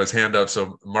guess, got his hand up.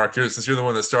 So Mark, since you're the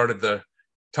one that started the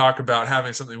talk about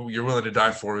having something you're willing to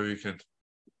die for, maybe we can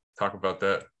talk about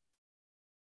that.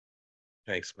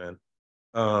 Thanks, man.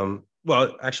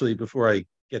 Well, actually, before I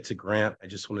get to Grant, I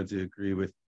just wanted to agree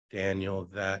with Daniel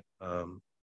that,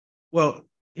 well,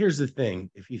 here's the thing.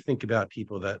 If you think about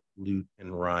people that loot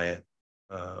and riot,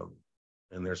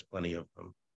 and there's plenty of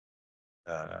them,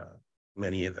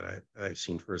 many that I've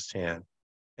seen firsthand,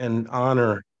 and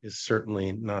honor is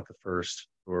certainly not the first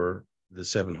or the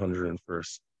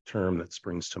 701st term that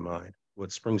springs to mind.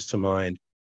 What springs to mind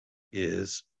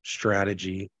is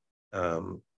strategy,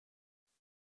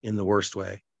 in the worst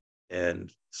way,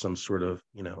 and some sort of,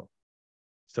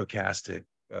 stochastic,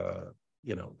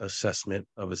 assessment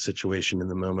of a situation in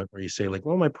the moment, where you say, like,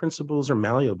 well, my principles are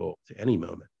malleable to any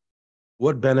moment.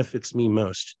 What benefits me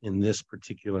most in this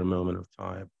particular moment of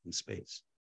time and space?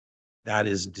 That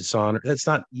is dishonor. That's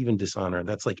not even dishonor.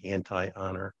 That's like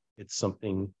anti-honor. It's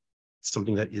something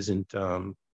that isn't,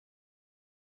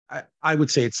 I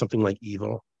would say it's something like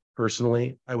evil.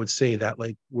 Personally, I would say that,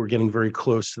 like, we're getting very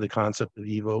close to the concept of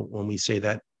evil when we say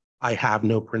that I have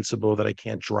no principle that I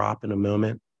can't drop in a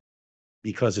moment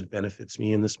because it benefits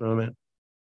me in this moment.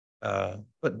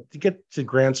 But to get to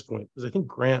Grant's point, because I think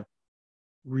Grant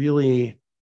really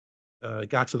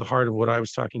got to the heart of what I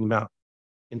was talking about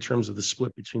in terms of the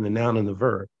split between the noun and the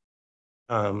verb.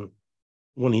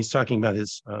 When he's talking about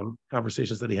his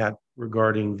conversations that he had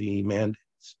regarding the mandates.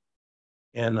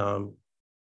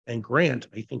 And Grant,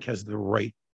 I think, has the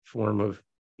right form of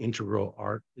integral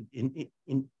art,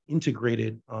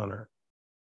 integrated honor,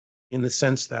 in the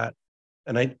sense that,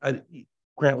 and I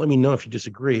Grant, let me know if you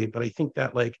disagree, but I think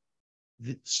that, like,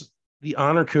 the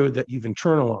honor code that you've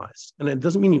internalized, and it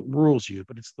doesn't mean it rules you,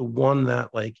 but it's the one that,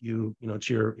 like, it's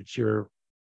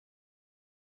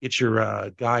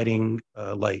your guiding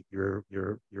light, your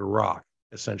rock,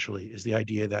 essentially, is the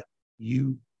idea that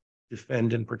you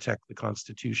defend and protect the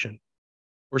Constitution,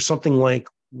 or something like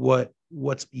what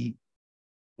the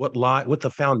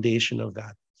foundation of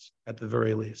that is, at the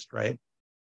very least, right?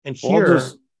 And here,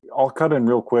 I'll cut in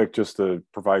real quick just to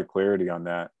provide clarity on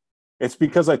that. It's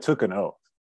because I took an oath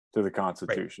to the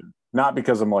Constitution, right? Not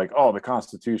because I'm like, oh, the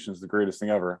Constitution is the greatest thing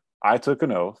ever. I took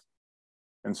an oath,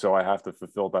 and so I have to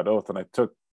fulfill that oath. And I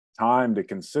took time to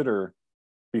consider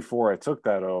before I took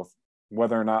that oath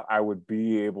whether or not I would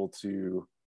be able to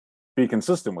be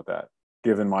consistent with that,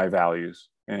 given my values.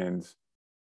 And,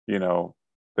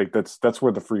 like, that's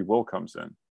where the free will comes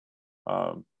in.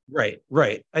 Right.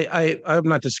 I'm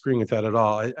not disagreeing with that at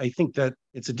all. I think that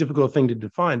it's a difficult thing to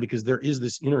define, because there is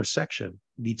this intersection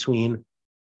between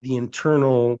the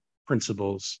internal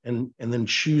principles and then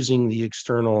choosing the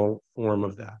external form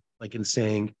of that. Like, in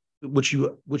saying what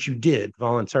you did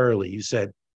voluntarily, you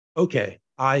said, okay,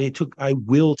 I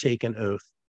will take an oath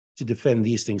to defend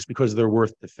these things because they're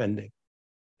worth defending.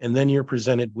 And then you're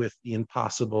presented with the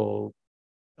impossible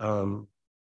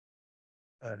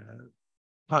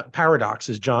paradox,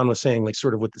 as John was saying, like,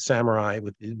 sort of with the samurai,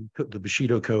 with the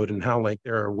Bushido code, and how, like,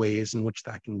 there are ways in which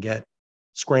that can get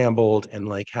scrambled and,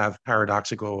 like, have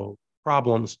paradoxical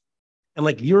problems. And,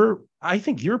 like, I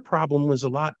think your problem was a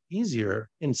lot easier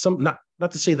in some,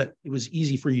 not to say that it was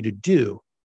easy for you to do,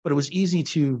 but it was easy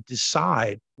to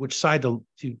decide which side to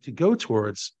go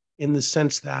towards, in the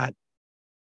sense that,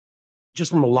 just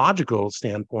from a logical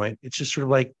standpoint, it's just sort of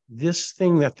like, this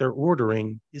thing that they're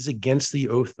ordering is against the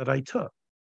oath that I took.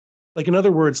 Like, in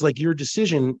other words, like, your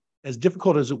decision, as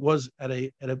difficult as it was at a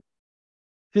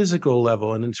physical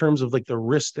level and in terms of like the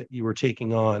risk that you were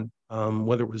taking on,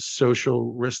 whether it was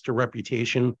social risk to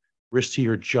reputation, risk to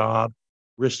your job,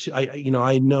 risk to,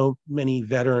 I know many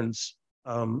veterans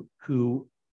who,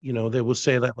 they will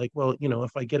say that like, well,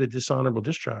 if I get a dishonorable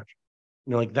discharge,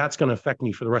 like that's going to affect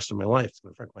me for the rest of my life. It's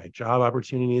going to affect my job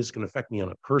opportunities. It's going to affect me on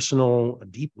a personal, a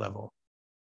deep level.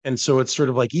 And so it's sort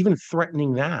of like even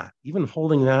threatening that, even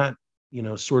holding that,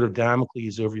 sort of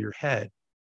Damocles over your head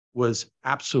was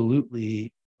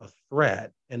absolutely a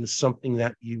threat and something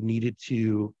that you needed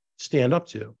to stand up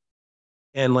to.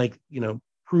 And like,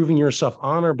 proving yourself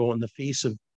honorable in the face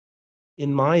of,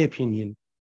 in my opinion,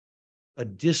 a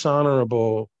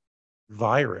dishonorable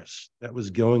virus that was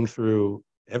going through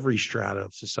every strata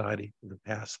of society for the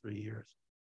past 3 years,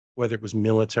 whether it was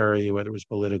military, whether it was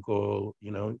political,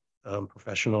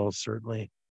 professionals,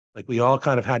 certainly. Like we all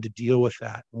kind of had to deal with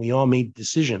that. And we all made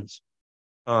decisions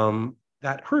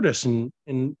that hurt us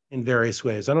in various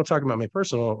ways. I don't talk about my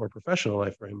personal or professional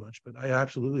life very much, but I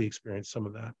absolutely experienced some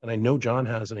of that. And I know John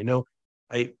has, and I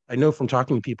know from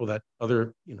talking to people that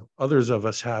others of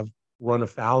us have run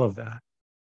afoul of that.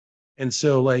 And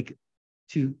so like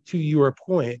to your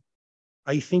point,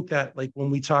 I think that like when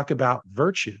we talk about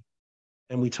virtue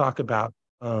and we talk about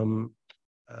uh,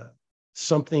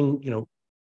 something,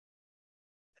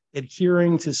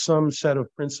 adhering to some set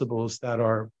of principles that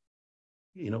are,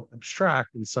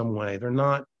 abstract in some way.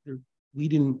 We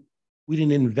didn't we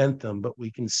didn't invent them, but we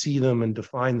can see them and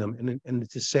define them and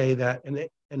to say that and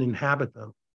inhabit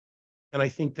them. And I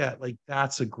think that like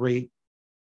that's a great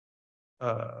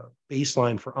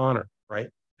baseline for honor, right?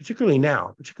 Particularly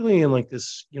now, particularly in like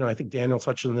this, I think Daniel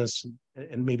touched on this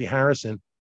and maybe Harrison,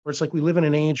 where it's like we live in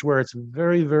an age where it's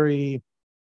very, very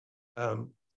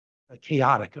um,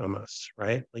 chaotic almost,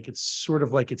 right? Like it's sort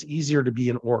of like it's easier to be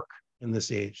an orc in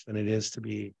this age than it is to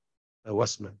be a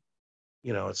Westman.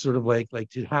 It's sort of like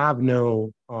to have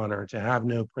no honor, to have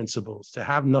no principles, to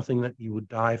have nothing that you would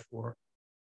die for,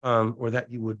 or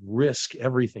that you would risk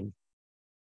everything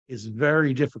is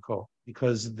very difficult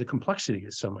because the complexity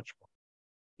is so much more.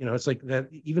 It's like that,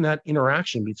 even that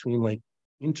interaction between like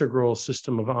integral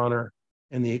system of honor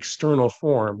and the external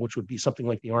form, which would be something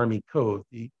like the Army Code,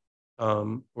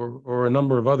 or a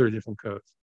number of other different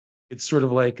codes. It's sort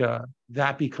of like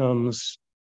that becomes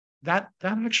that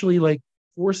actually like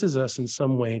forces us in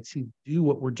some way to do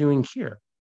what we're doing here,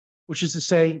 which is to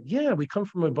say, yeah, we come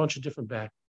from a bunch of different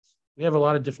backgrounds. We have a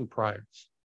lot of different priors.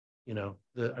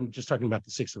 I'm just talking about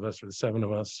the six of us or the seven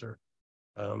of us, or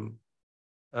um,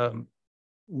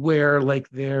 where like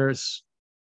there's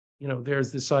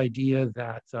this idea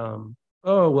that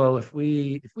oh well, if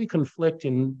we conflict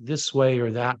in this way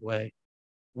or that way,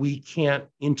 we can't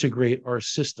integrate our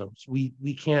systems. We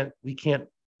can't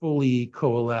fully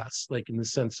coalesce, like in the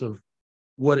sense of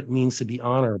what it means to be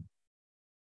honorable.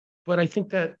 But I think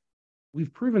that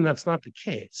we've proven that's not the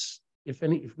case. If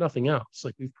nothing else,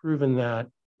 like we've proven that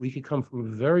we could come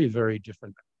from very, very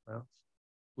different backgrounds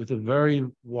with a very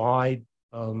wide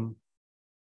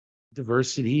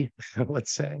diversity,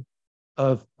 let's say,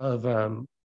 of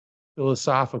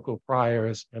philosophical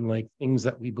priors and like things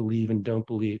that we believe and don't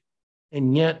believe,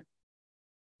 and yet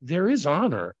there is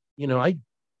honor.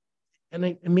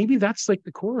 And maybe that's like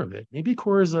the core of it. Maybe the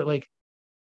core is that like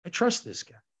I trust this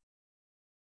guy.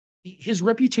 His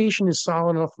reputation is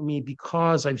solid enough for me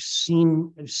because I've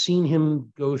seen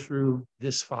him go through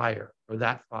this fire or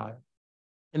that fire.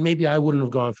 And maybe I wouldn't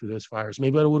have gone through those fires.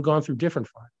 Maybe I would have gone through different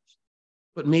fires.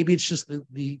 But maybe it's just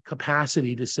the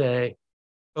capacity to say,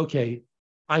 okay,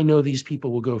 I know these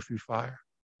people will go through fire,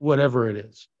 whatever it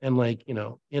is. And like, in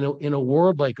a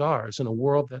world like ours, in a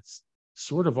world that's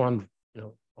sort of on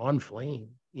flame,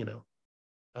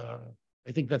 uh,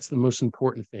 I think that's the most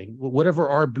important thing. Whatever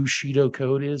our Bushido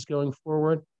code is going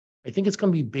forward, I think it's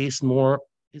going to be it's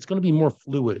going to be more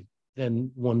fluid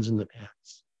than ones in the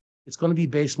past. It's going to be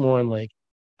based more on like,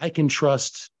 I can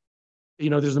trust,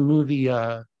 there's a movie,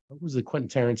 what was the Quentin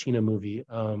Tarantino movie?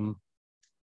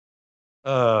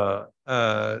 Uh,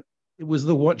 uh, it was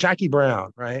the one, Jackie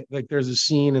Brown, right? Like there's a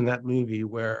scene in that movie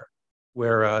where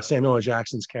Samuel L.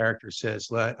 Jackson's character says,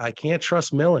 like, I can't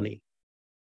trust Melanie,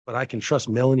 but I can trust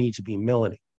Melanie to be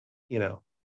Melanie, you know.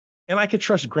 And I could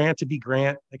trust Grant to be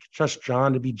Grant. I could trust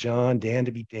John to be John, Dan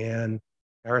to be Dan,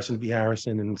 Harrison to be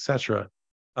Harrison, and etc.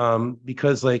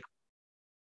 Because like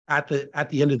at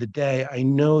the end of the day, I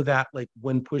know that like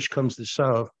when push comes to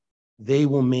shove, they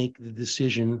will make the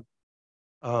decision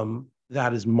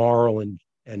that is moral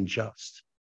and just.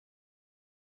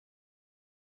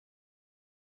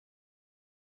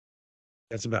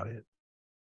 That's about it.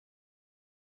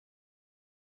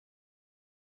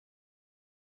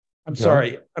 I'm John?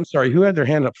 sorry. I'm sorry. Who had their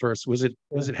hand up first? Was it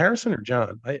Harrison or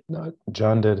John? No,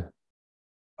 John did.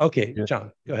 Okay, Yeah.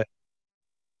 John, go ahead.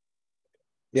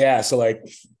 Yeah, so like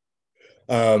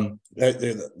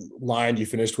the line you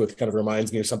finished with kind of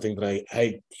reminds me of something that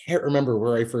I can't remember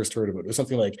where I first heard of it. It was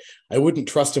something like, I wouldn't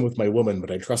trust him with my woman,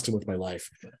 but I trust him with my life.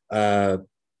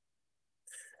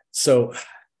 So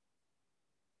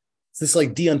it's this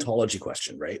like deontology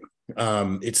question, right?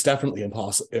 It's definitely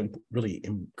impossible and really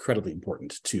incredibly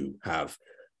important to have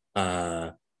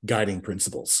guiding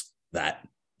principles that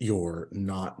you're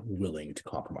not willing to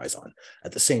compromise on.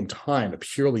 At the same time, a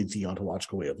purely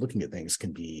deontological way of looking at things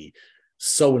can be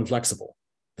so inflexible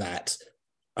that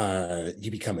you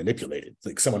become manipulated.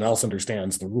 Like someone else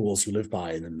understands the rules you live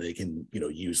by, and then they can,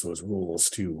 use those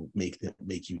rules to make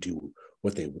you do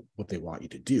what they want you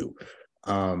to do.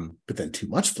 But then too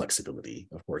much flexibility,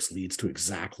 of course, leads to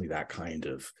exactly that kind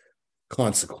of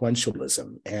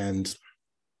consequentialism. And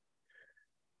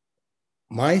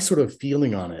my sort of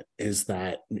feeling on it is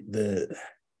that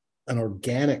an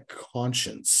organic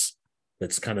conscience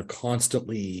that's kind of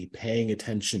constantly paying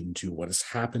attention to what is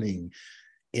happening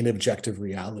in objective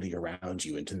reality around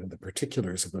you and to the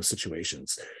particulars of those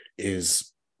situations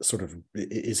is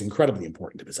incredibly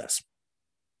important to possess.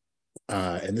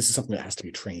 And this is something that has to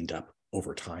be trained up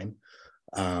over time.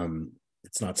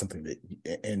 It's not something that,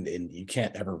 and you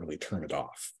can't ever really turn it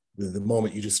off. The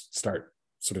moment you just start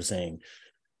sort of saying,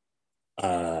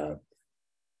 I'm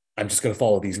just going to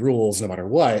follow these rules no matter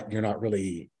what, you're not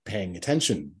really paying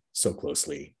attention so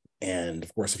closely. And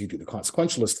of course, if you do the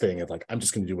consequentialist thing of like, I'm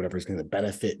just going to do whatever is going to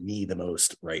benefit me the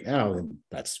most right now, then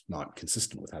that's not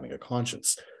consistent with having a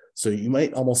conscience. So you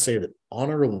might almost say that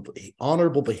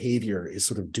honorable behavior is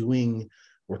sort of doing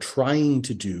or trying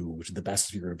to do to the best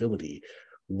of your ability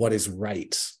what is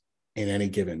right in any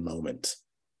given moment.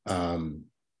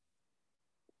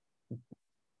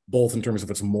 Both in terms of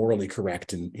what's morally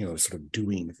correct and, sort of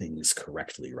doing things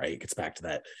correctly, right? It gets back to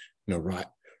that,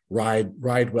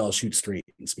 ride well, shoot straight,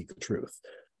 and speak the truth.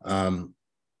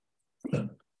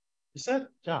 Is that,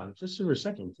 John, just for a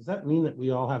second, does that mean that we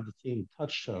all have the same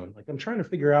touchstone? Like, I'm trying to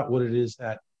figure out what it is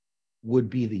that would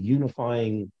be the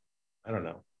unifying, I don't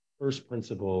know, first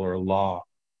principle or law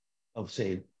of,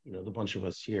 say, the bunch of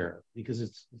us here, because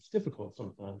it's difficult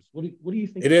sometimes. What do you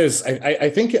think? It is. I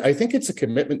think it's a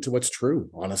commitment to what's true,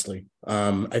 honestly.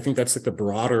 I think that's like the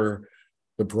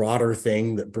broader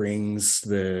thing that brings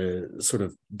the sort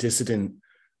of dissident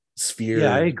sphere.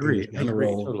 Yeah, I agree. In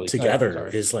general, Totally. together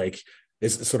is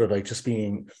sort of like just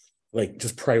being like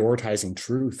just prioritizing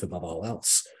truth above all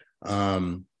else.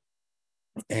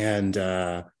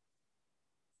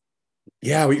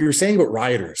 Yeah, what you were saying about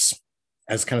rioters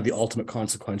as kind of the ultimate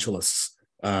consequentialists,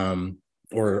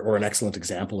 or an excellent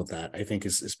example of that, I think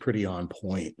is pretty on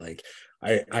point. Like,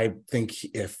 I think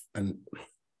if an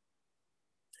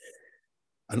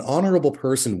honorable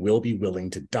person will be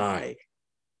willing to die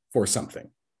for something,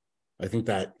 I think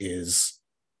that is,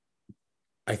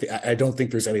 I don't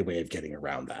think there's any way of getting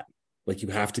around that. Like, you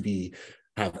have to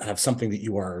have something that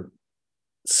you are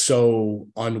so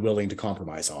unwilling to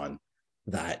compromise on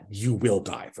that you will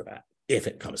die for that if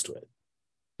it comes to it.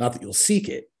 Not that you'll seek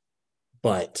it,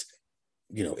 but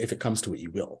if it comes to it, you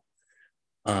will.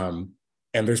 And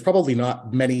there's probably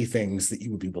not many things that you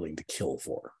would be willing to kill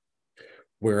for.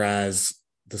 Whereas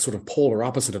the sort of polar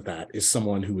opposite of that is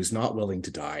someone who is not willing to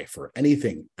die for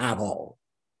anything at all,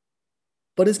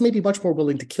 but is maybe much more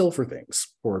willing to kill for things.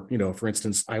 For, for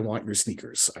instance, I want your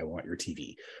sneakers. I want your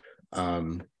TV.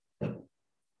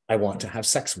 I want to have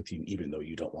sex with you, even though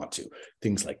you don't want to.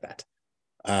 Things like that.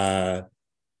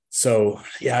 So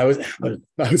yeah, I was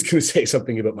going to say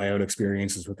something about my own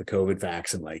experiences with the COVID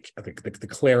vax, and like I think the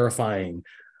clarifying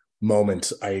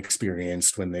moment I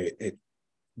experienced when it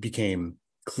became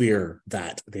clear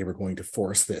that they were going to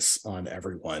force this on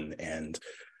everyone. And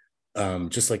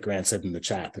just like Grant said in the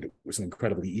chat, that it was an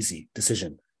incredibly easy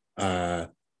decision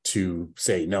to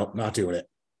say, no, not doing it,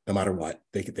 no matter what.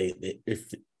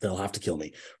 If they'll have to kill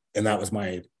me. And that was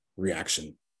my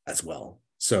reaction as well.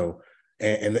 So,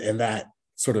 and that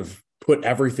sort of put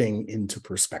everything into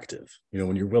perspective.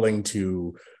 When you're willing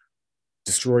to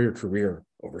destroy your career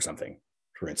over something,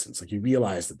 for instance, like, you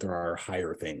realize that there are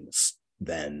higher things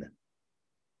than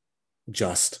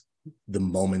just the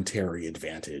momentary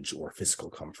advantage or physical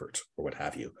comfort or what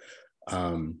have you.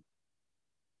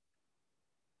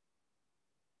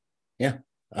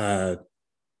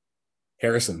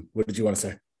 Harrison, what did you want to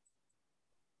say?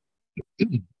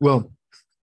 Well,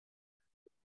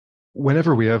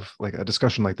 whenever we have like a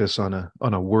discussion like this on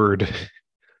a word,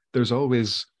 there's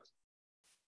always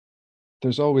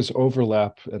there's always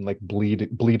overlap and like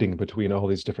bleeding between all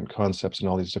these different concepts and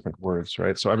all these different words,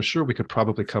 right? So I'm sure we could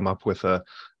probably come up with a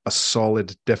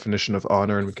solid definition of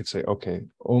honor, and we could say, okay,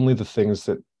 only the things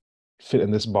that fit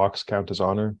in this box count as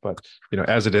honor. But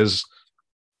as it is,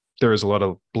 there is a lot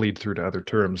of bleed through to other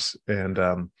terms, and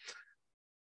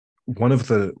one of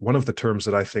the terms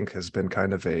that I think has been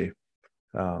kind of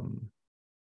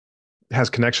has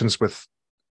connections with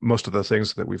most of the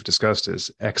things that we've discussed is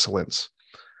excellence.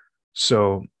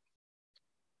 So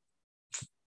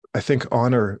I think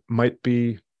honor might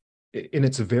be, in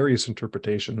its various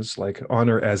interpretations, like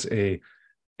honor as a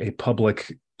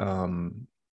public and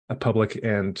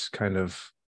kind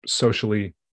of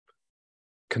socially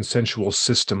consensual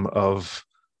system of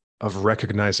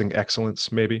recognizing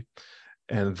excellence, maybe,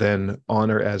 and then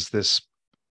honor as this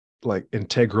like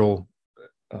integral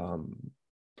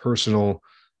personal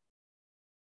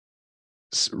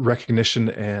recognition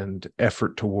and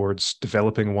effort towards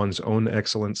developing one's own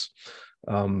excellence.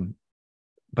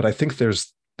 But I think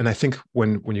I think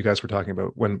when you guys were talking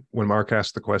about when Mark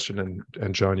asked the question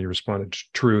and John, you responded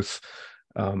truth,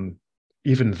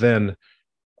 even then,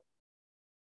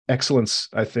 excellence,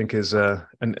 I think, is and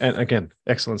again,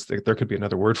 excellence, there could be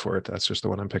another word for it. That's just the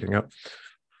one I'm picking up.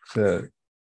 There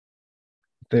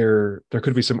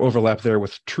could be some overlap there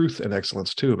with truth and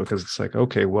excellence too, because it's like,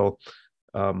 okay, well,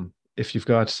 if you've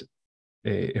got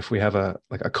if we have a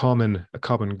common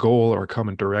goal or a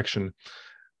common direction,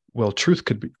 well, truth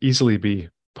could easily be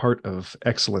part of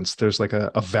excellence. There's like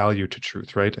a value to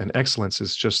truth, right? And excellence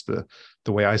is just the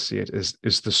way I see it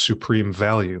is the supreme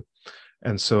value.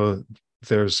 And so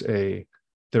there's a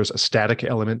static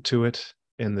element to it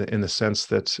in the sense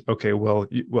that, okay, well,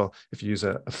 if you use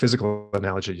a physical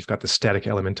analogy, you've got the static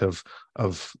element of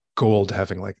gold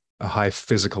having like a high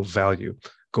physical value.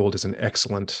 Gold is an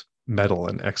excellent metal,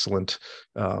 an excellent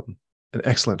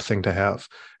thing to have.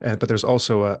 But there's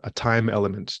also a time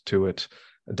element to it,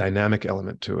 a dynamic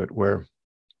element to it, where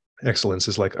excellence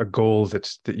is like a goal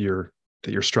that you're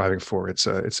striving for. It's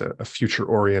a future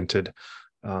oriented,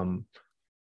 a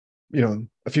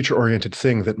future oriented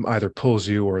thing that either pulls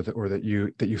you or that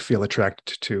you feel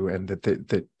attracted to, and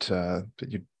that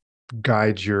you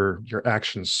guide your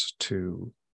actions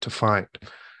to find.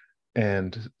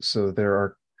 And so there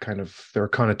are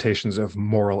connotations of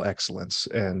moral excellence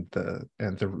and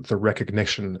the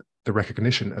recognition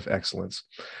of excellence,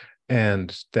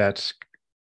 and that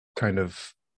kind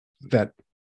of that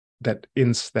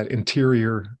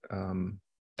interior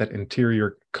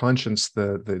conscience,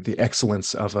 the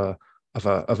excellence of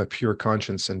a pure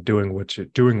conscience, and doing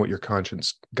what your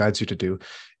conscience guides you to do,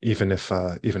 even if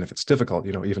it's difficult,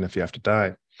 even if you have to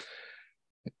die.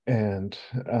 And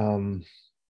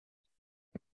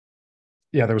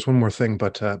yeah, there was one more thing,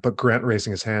 but Grant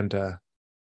raising his hand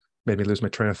made me lose my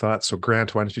train of thought. So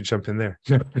Grant, why don't you jump in there?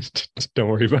 Don't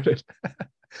worry about it.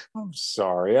 I'm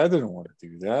sorry, I didn't want to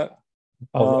do that.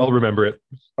 I'll remember it.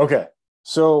 Okay,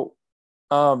 so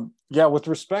yeah, with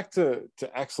respect to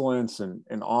excellence and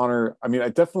honor, I mean, I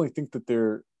definitely think that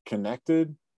they're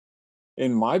connected.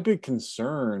 And my big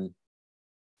concern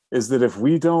is that if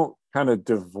we don't kind of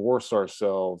divorce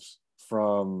ourselves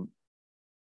from,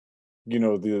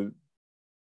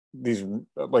 these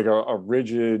like a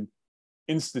rigid,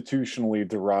 institutionally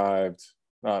derived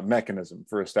mechanism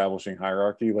for establishing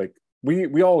hierarchy, like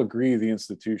we all agree the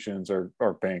institutions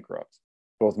are bankrupt,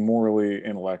 both morally,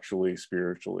 intellectually,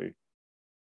 spiritually.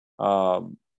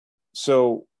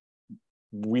 So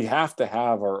we have to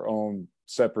have our own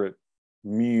separate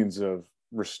means of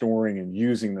restoring and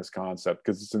using this concept,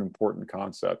 because it's an important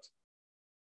concept.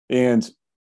 And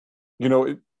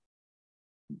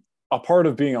a part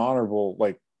of being honorable,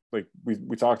 like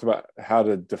we talked about how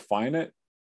to define it,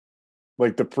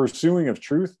 like the pursuing of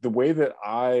truth, the way that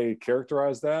I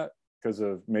characterize that, because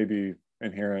of maybe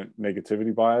inherent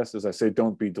negativity bias, is I say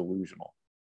don't be delusional,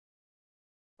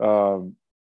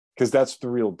 because that's the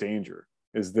real danger,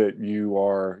 is that you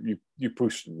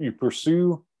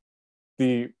pursue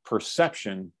the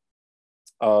perception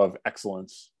of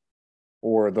excellence,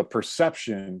 or the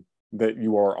perception that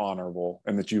you are honorable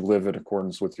and that you live in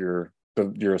accordance with your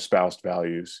espoused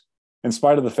values, in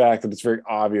spite of the fact that it's very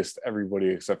obvious to everybody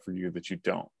except for you that you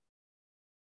don't.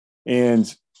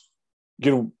 And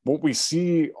what we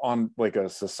see on like a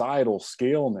societal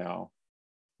scale now,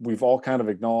 we've all kind of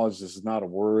acknowledged this is not a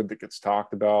word that gets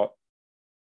talked about.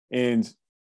 And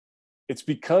it's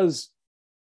because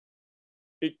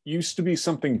it used to be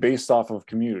something based off of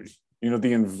community.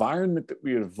 The environment that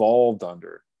we evolved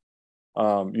under,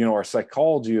 our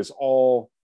psychology is all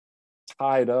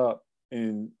tied up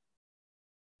in,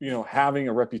 having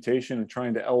a reputation and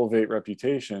trying to elevate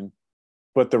reputation.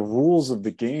 but the rules of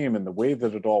the game and the way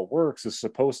that it all works is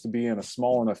supposed to be in a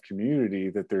small enough community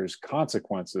that there's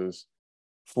consequences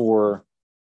for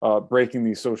breaking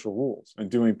these social rules and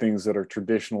doing things that are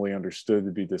traditionally understood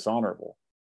to be dishonorable,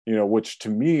 which to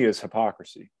me is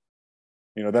hypocrisy.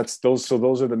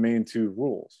 Those are the main two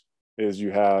rules. Is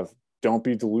you have don't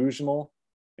be delusional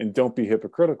and don't be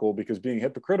hypocritical, because being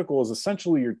hypocritical is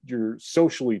essentially you're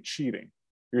socially cheating.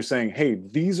 You're saying, hey,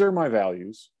 these are my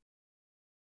values,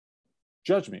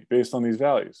 judge me based on these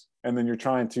values, and then you're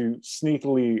trying to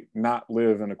sneakily not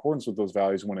live in accordance with those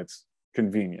values when it's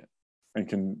convenient and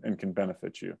can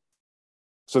benefit you.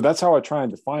 So that's how I try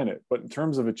and define it. But in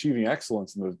terms of achieving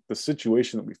excellence in the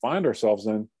situation that we find ourselves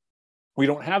in, we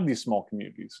don't have these small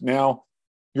communities. Now,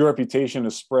 your reputation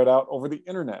is spread out over the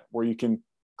internet, where you can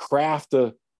craft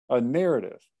a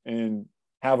narrative and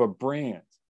have a brand.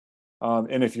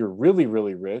 And if you're really,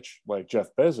 really rich, like Jeff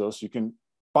Bezos, you can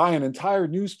buy an entire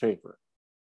newspaper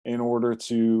in order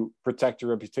to protect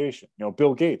your reputation.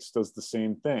 Bill Gates does the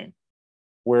same thing,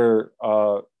 where,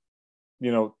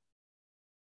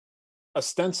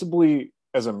 ostensibly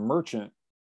as a merchant,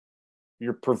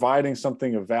 you're providing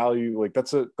something of value. Like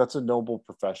that's a noble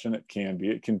profession. It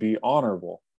can be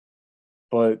honorable,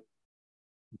 but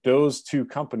those two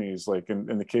companies, like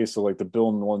in the case of like the Bill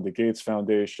and Melinda Gates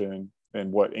Foundation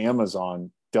and what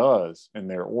Amazon does in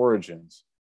their origins,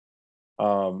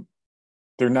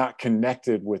 they're not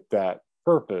connected with that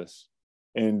purpose.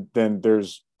 And then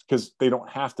because they don't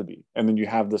have to be. And then you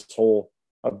have this whole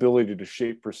ability to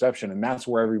shape perception. And that's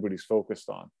where everybody's focused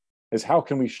on, is how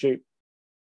can we shape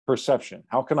perception?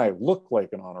 How can I look like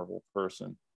an honorable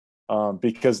person?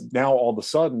 Because now all of a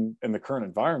sudden in the current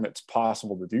environment, it's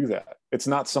possible to do that. It's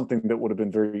not something that would have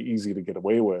been very easy to get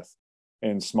away with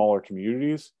in smaller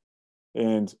communities.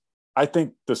 And I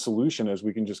think the solution is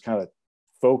we can just kind of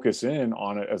focus in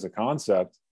on it as a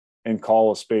concept and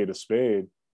call a spade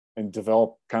and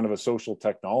develop kind of a social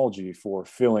technology for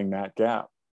filling that gap,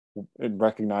 and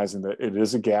recognizing that it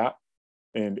is a gap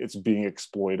and it's being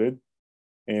exploited,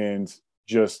 and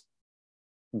just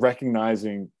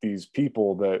recognizing these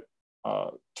people that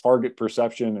target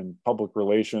perception and public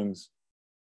relations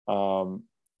for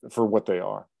what they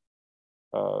are.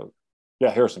 Yeah,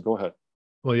 Harrison, go ahead.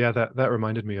 Well, yeah, that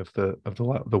reminded me of the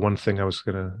one thing I was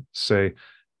going to say.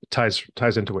 Ties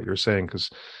into what you're saying, because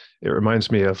it reminds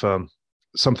me of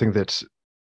something that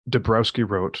Dabrowski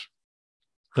wrote,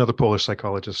 another Polish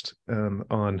psychologist,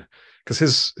 on, because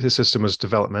his system was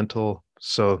developmental,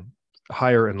 so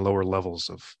higher and lower levels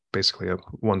of basically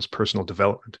one's personal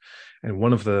development, and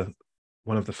one of the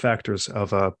factors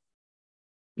of a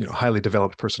highly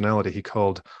developed personality he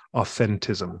called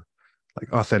authentism,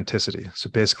 like authenticity. So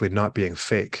basically not being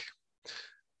fake.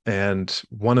 And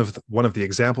one of the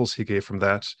examples he gave from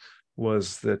that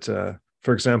was that,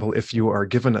 for example, if you are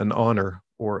given an honor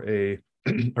or a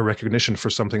recognition for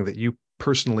something that you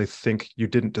personally think you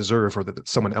didn't deserve, or that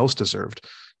someone else deserved,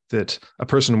 that a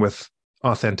person with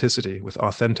authenticity, with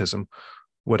authentism,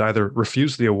 would either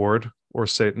refuse the award or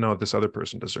say, no, this other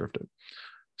person deserved it.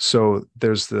 So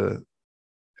there's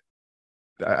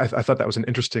I thought that was an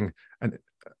interesting, an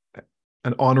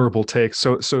honorable take.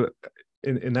 So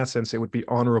in that sense, it would be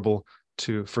honorable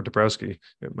for Dabrowski,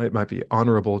 it might be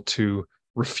honorable to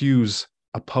refuse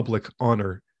a public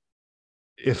honor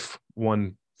if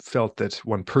one felt that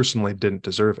one personally didn't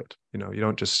deserve it. You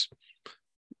don't just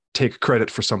take credit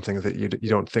for something that you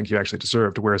don't think you actually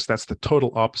deserved, whereas that's the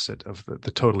total opposite of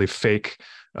the totally fake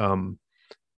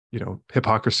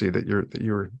hypocrisy that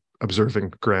you're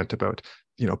observing, Grant, about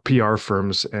PR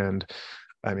firms. And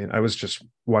I mean, I was just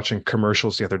watching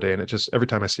commercials the other day, and it just, every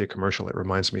time I see a commercial, it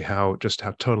reminds me how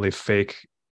totally fake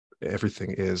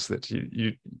everything is. That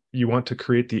you want to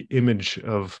create the image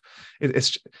of it.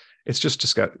 It's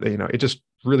just got, it just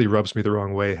really rubs me the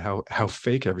wrong way how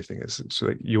fake everything is. So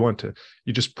that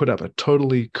you just put up a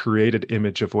totally created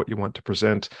image of what you want to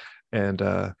present, and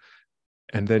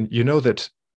then that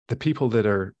the people that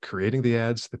are creating the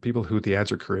ads, the people who the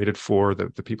ads are created for, the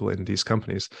people in these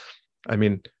companies, I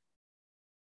mean,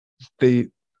 they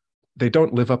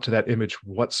don't live up to that image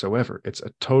whatsoever. It's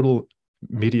a total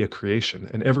media creation,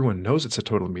 and everyone knows it's a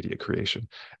total media creation,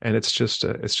 and it's just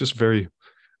very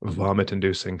vomit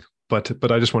inducing. But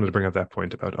I just wanted to bring up that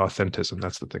point about authentism.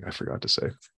 That's the thing I forgot to say.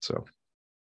 So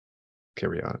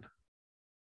carry on.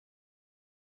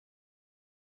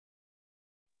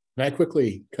 Can I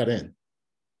quickly cut in?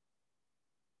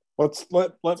 Let's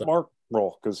let Mark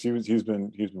roll, because he's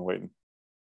been waiting.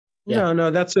 Yeah. No,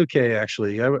 that's okay.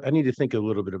 Actually, I need to think a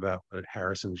little bit about what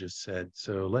Harrison just said.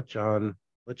 So let John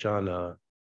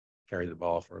carry the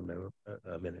ball for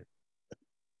a minute.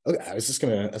 Okay, I was just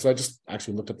gonna. So I just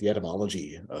actually looked up the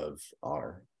etymology of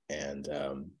honor, and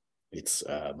it's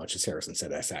much as Harrison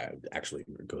said. Actually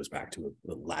goes back to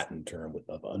a Latin term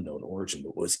of unknown origin.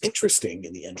 But what was interesting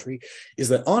in the entry is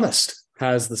that honest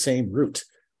has the same root.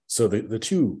 So the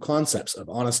two concepts of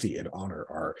honesty and honor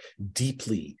are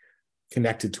deeply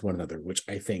connected to one another, which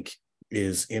I think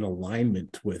is in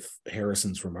alignment with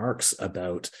Harrison's remarks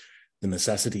about the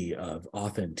necessity of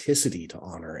authenticity to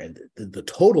honor and the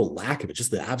total lack of it,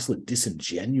 just the absolute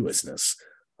disingenuousness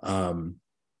of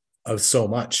so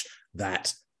much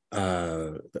that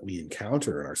that we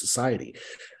encounter in our society.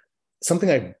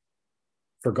 Something I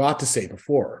forgot to say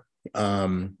before,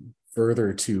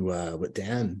 further to what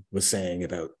Dan was saying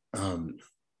about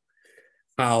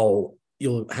how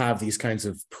you'll have these kinds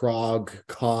of prog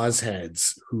cause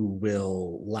heads who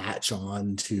will latch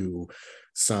on to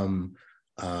some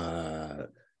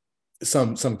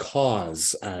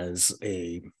cause as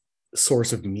a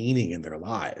source of meaning in their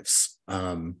lives.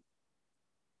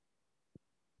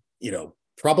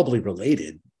 Probably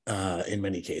related in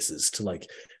many cases to like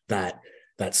that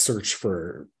search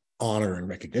for honor and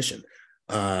recognition.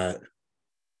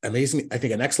 Amazing. I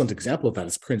think an excellent example of that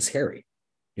is Prince Harry.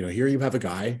 Here you have a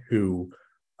guy who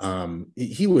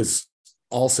he was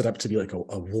all set up to be like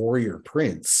a warrior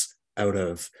prince out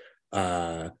of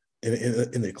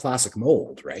in the classic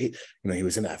mold, right? He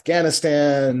was in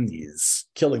Afghanistan, he's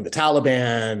killing the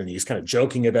Taliban, and he's kind of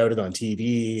joking about it on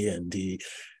TV, and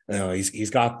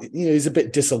he's a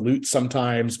bit dissolute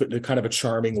sometimes, but in a kind of a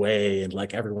charming way, and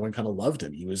like everyone kind of loved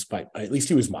him. At least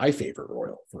he was my favorite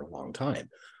royal for a long time.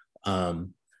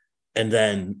 And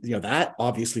then that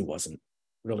obviously wasn't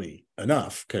really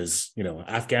enough because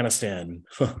Afghanistan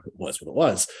was what it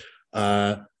was.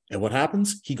 And what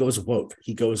happens? He goes woke.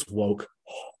 He goes woke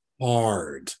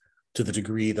hard to the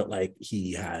degree that like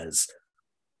he has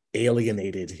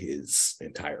alienated his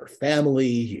entire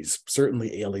family. He's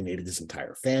certainly alienated his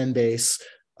entire fan base.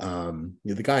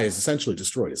 The guy has essentially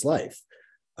destroyed his life.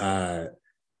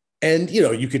 And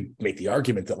you could make the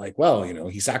argument that like, well,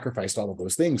 he sacrificed all of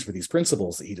those things for these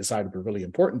principles that he decided were really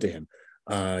important to him,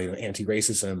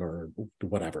 anti-racism or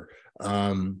whatever.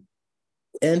 And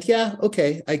yeah,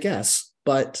 okay, I guess,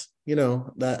 but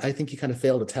that I think he kind of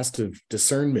failed a test of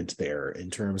discernment there in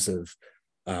terms of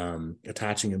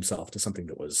attaching himself to something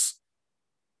that was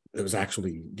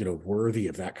actually worthy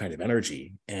of that kind of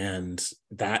energy, and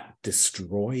that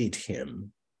destroyed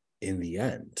him in the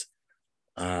end.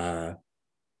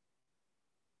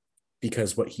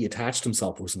 Because what he attached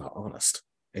himself was not honest,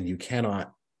 and you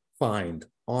cannot find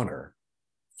honor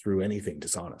through anything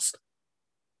dishonest.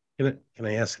 Can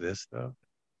I ask this though?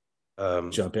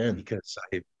 Jump in, because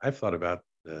I've thought about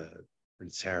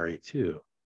Prince Harry too,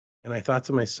 and I thought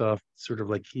to myself, sort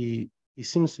of like he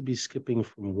seems to be skipping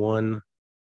from one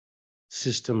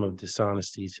system of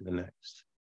dishonesty to the next,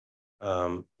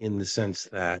 in the sense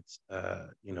that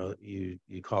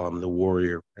you call him the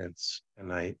warrior prince,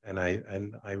 and I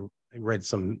read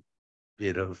some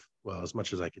bit of, well, as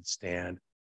much as I could stand,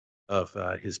 of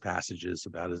his passages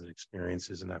about his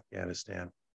experiences in Afghanistan.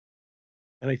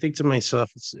 And I think to myself,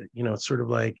 it's sort of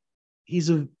like I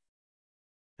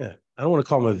don't want to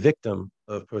call him a victim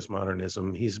of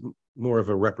postmodernism. He's more of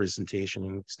a representation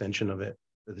and extension of it,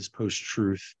 of this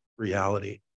post-truth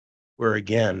reality, where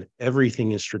again,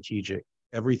 everything is strategic.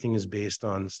 Everything is based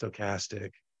on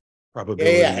stochastic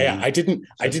probability. Yeah. I didn't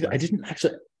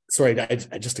actually. Sorry, I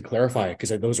just to clarify, because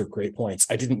those are great points.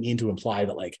 I didn't mean to imply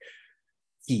that like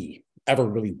he ever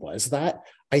really was that.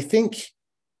 I think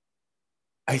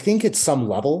at some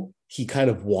level he kind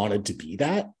of wanted to be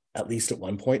that, at least at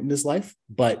one point in his life,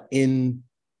 but in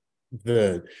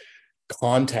the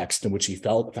context in which he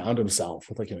found himself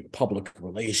with like public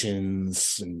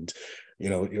relations and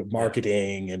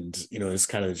marketing and it's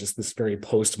kind of just this very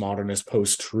postmodernist,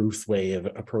 post-truth way of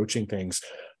approaching things,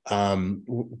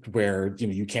 where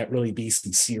you can't really be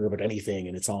sincere about anything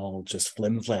and it's all just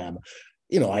flim-flam.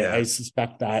 I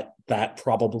suspect that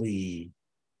probably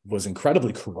was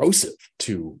incredibly corrosive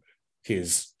to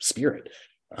his spirit.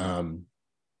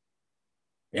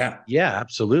 Yeah,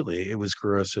 absolutely. It was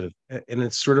corrosive. And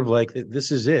it's sort of like,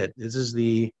 this is it. This is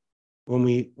when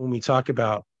we talk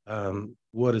about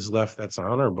what is left that's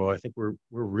honorable, I think we're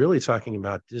really talking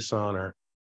about dishonor,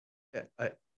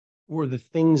 or the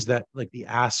things that, like the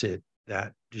acid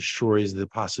that destroys the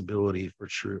possibility for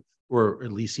truth, or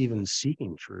at least even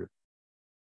seeking truth.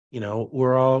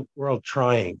 We're all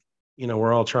trying,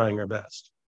 we're all trying our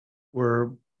best. We're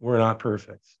not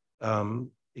perfect.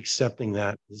 Accepting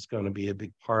that is going to be a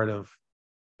big part of,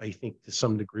 I think, to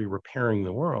some degree, repairing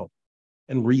the world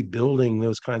and rebuilding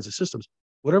those kinds of systems,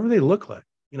 whatever they look like.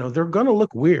 They're going to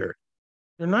look weird.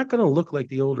 they're not going to look like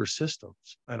the older systems.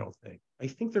 I don't think. I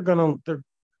think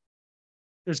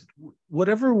there's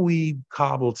whatever we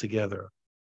cobble together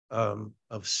of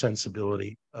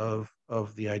sensibility, of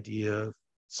the idea of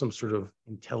some sort of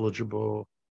intelligible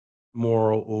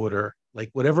moral order,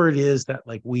 like whatever it is that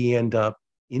like we end up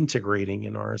integrating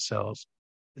in ourselves,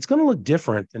 it's going to look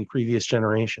different than previous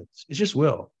generations. It just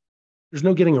will. There's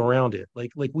no getting around it.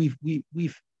 Like we've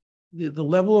the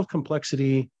level of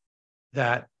complexity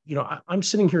that, you know, I'm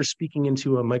sitting here speaking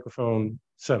into a microphone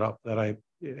setup that I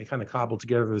kind of cobbled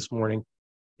together this morning.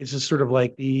 It's just sort of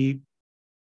like we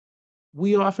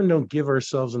often don't give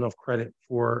ourselves enough credit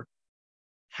for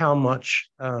how much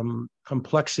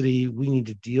complexity we need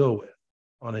to deal with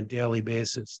on a daily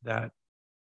basis that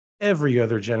every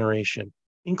other generation,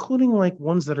 including like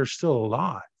ones that are still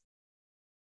alive,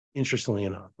 interestingly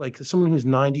enough, like someone who's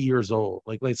 90 years old,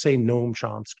 like let's say Noam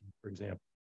Chomsky, for example,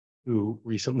 who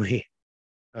recently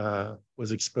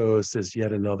was exposed as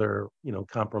yet another, you know,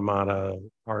 compromised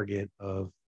target of,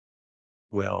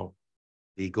 well,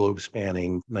 the globe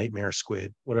spanning nightmare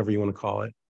squid, whatever you want to call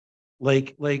it.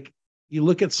 Like you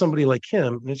look at somebody like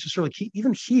him, and it's just sort of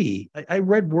like I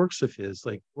read works of his,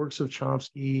 like works of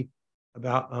Chomsky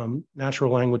about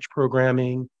natural language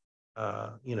programming,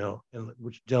 you know, and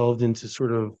which delved into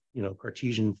sort of, you know,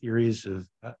 Cartesian theories of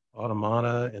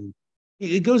automata, and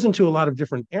it goes into a lot of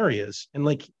different areas. And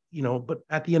like, you know, but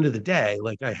at the end of the day,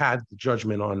 like I had the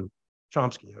judgment on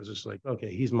Chomsky. I was just like,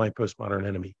 okay, he's my postmodern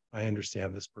enemy. I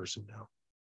understand this person now.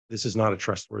 This is not a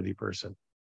trustworthy person.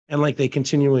 And like they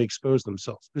continually expose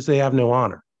themselves because they have no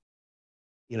honor.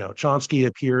 You know, Chomsky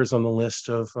appears on the list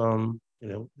of, you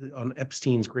know, on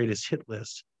Epstein's greatest hit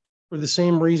list for the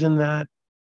same reason that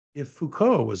if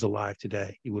Foucault was alive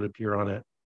today, he would appear on it.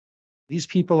 These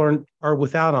people are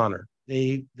without honor.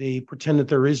 They pretend that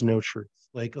there is no truth.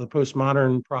 Like the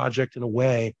postmodern project, in a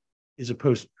way, is a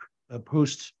post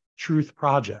truth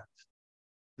project.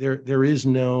 There is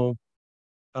no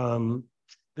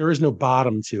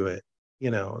bottom to it.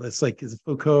 You know, it's like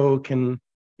Foucault can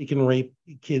rape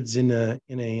kids in a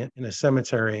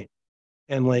cemetery,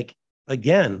 and like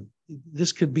again,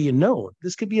 this could be a no.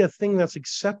 This could be a thing that's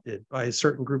accepted by a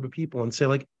certain group of people and say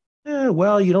like,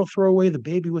 well, you don't throw away the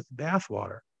baby with the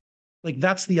bathwater. Like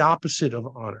that's the opposite of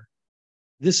honor.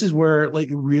 This is where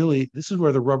this is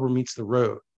where the rubber meets the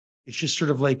road. It's just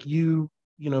sort of like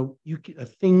a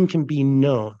thing can be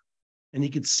known, and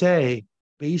you could say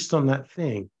based on that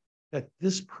thing that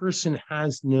this person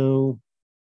has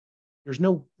there's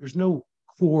no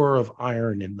core of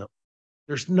iron in them.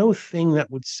 There's no thing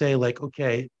that would say like,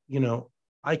 okay, you know,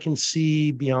 I can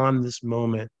see beyond this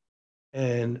moment,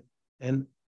 and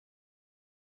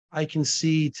I can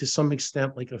see to some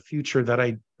extent like a future that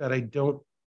I don't,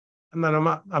 I'm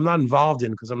not involved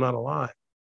in because I'm not alive.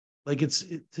 Like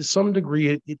to some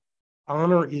degree,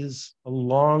 honor is a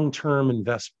long-term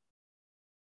investment,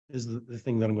 is the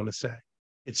thing that I'm going to say.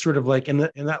 It's sort of like, and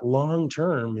that long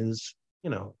term is, you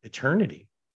know, eternity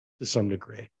to some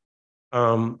degree.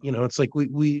 You know, it's like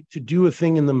we to do a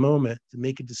thing in the moment, to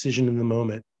make a decision in the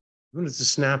moment, when it's a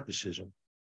snap decision.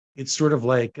 It's sort of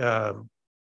like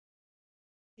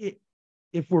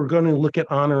if we're going to look at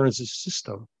honor as a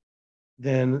system,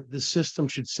 then the system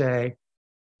should say,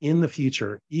 in the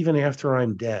future, even after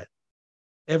I'm dead,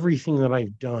 everything that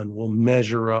I've done will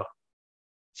measure up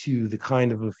to the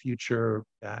kind of a future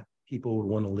that people would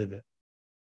want to live in.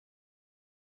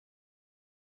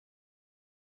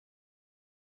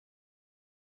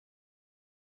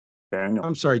 Daniel.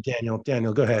 I'm sorry, Daniel.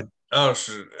 Daniel, go ahead. Oh,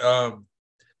 sure.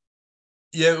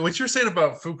 Yeah, what you're saying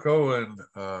about Foucault and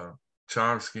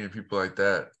Chomsky and people like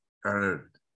that,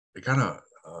 it kind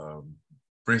of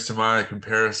brings to mind a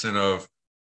comparison of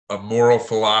a moral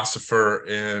philosopher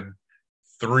in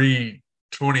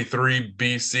 323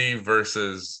 BC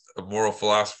versus a moral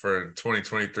philosopher in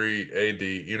 2023 AD.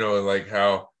 You know, like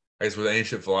how I guess with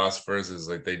ancient philosophers is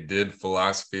like they did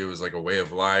philosophy. It was like a way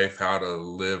of life, how to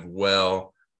live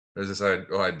well. There's this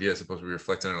idea supposed to be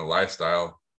reflected in a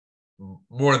lifestyle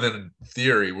more than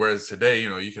theory. Whereas today, you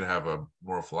know, you can have a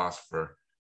moral philosopher.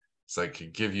 It's like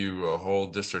could give you a whole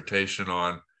dissertation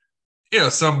on, you know,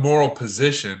 some moral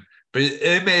position, but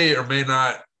it may or may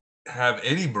not have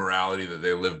any morality that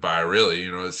they live by, really.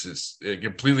 You know, it's just, it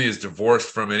completely is divorced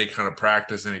from any kind of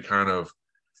practice, any kind of,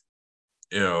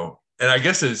 you know, and I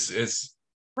guess it's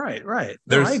right.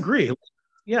 No, I agree.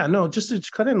 Yeah, no, just to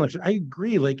cut in, like I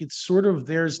agree. Like it's sort of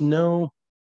there's no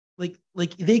like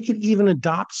they could even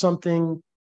adopt something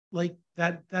like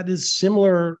that is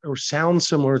similar or sounds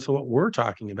similar to what we're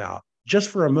talking about just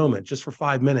for a moment, just for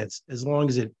 5 minutes, as long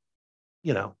as it,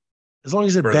 you know, as long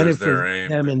as it benefits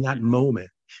them in that moment.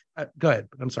 Go ahead.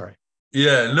 I'm sorry.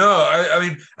 Yeah, no, I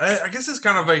mean, I guess it's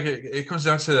kind of like it comes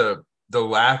down to the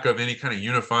lack of any kind of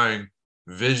unifying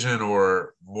vision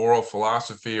or moral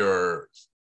philosophy or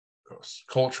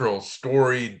cultural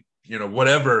story,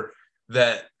 whatever,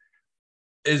 that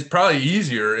is probably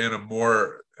easier in a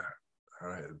more,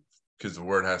 because the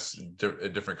word has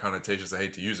different connotations. I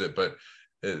hate to use it, but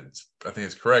I think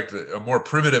it's correct. A more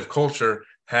primitive culture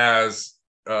has,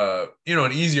 an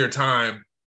easier time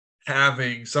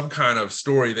having some kind of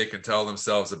story they can tell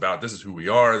themselves about. This is who we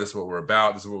are. This is what we're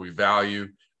about. This is what we value.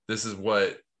 This is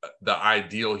what the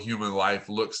ideal human life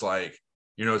looks like.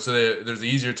 So there's an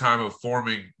easier time of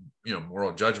forming,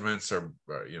 moral judgments or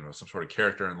some sort of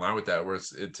character in line with that.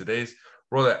 Whereas in today's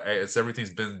world,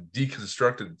 everything's been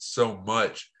deconstructed so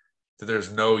much that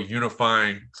there's no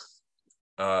unifying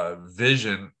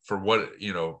vision for what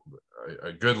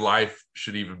a good life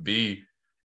should even be.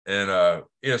 And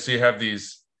so you have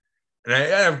these. And I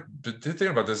have been thinking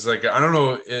about this. Like, I don't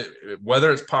know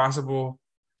whether it's possible,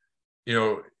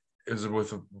 is it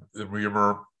with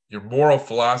your moral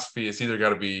philosophy, it's either got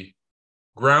to be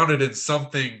grounded in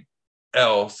something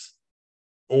else,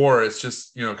 or it's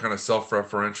just, kind of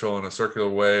self-referential in a circular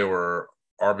way or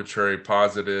arbitrary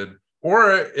posited,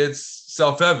 or it's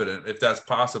self-evident if that's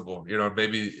possible.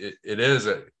 Maybe it is.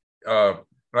 I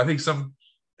think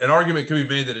an argument could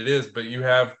be made that it is, but you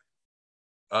have,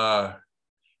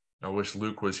 I wish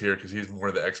Luke was here because he's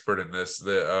more the expert in this. Just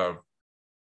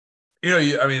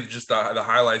the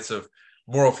highlights of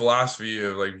moral philosophy,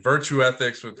 of like virtue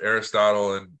ethics with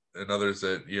Aristotle and others,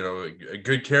 that, a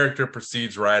good character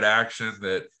precedes right action,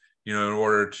 that, in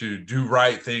order to do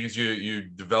right things, you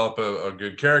develop a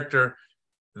good character.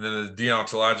 And then the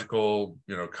deontological,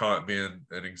 Kant being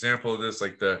an example of this,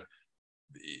 like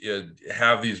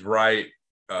have these right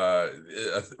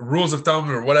rules of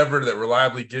thumb or whatever that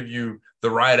reliably give you the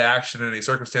right action in a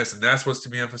circumstance, and that's what's to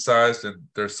be emphasized. And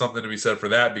there's something to be said for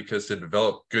that, because to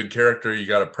develop good character, you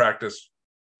got to practice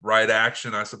right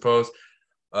action, I suppose.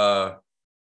 Or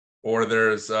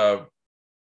there's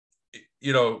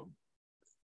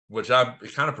which I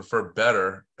kind of prefer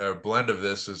better, a blend of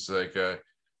this is like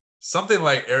something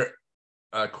like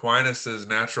Aquinas's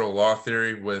natural law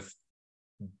theory,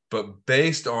 but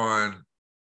based on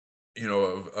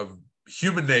of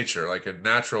human nature, like a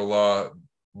natural law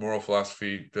moral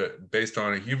philosophy based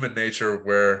on a human nature,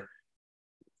 where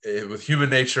with human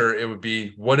nature it would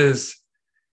be what is,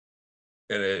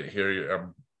 and here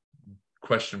I'm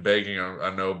question begging,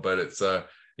 I know, but it's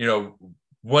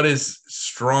what is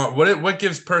strong, what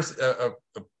gives a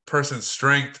person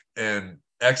strength and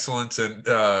excellence and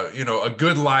a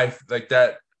good life, like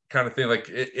that kind of thing, like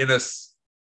in us,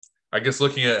 I guess,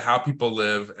 looking at how people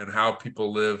live and how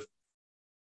people live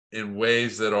in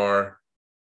ways that are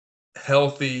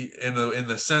healthy in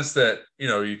the sense that,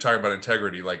 you talk about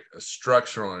integrity, like a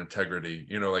structural integrity,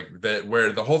 like that,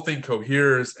 where the whole thing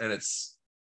coheres and it's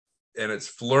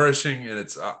flourishing and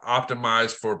it's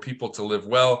optimized for people to live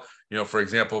well. For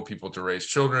example, people to raise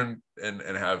children and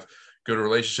have good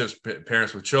relationships,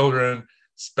 parents with children,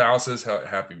 spouses,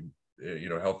 happy,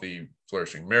 healthy,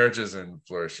 flourishing marriages and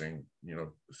flourishing,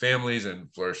 families and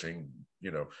flourishing,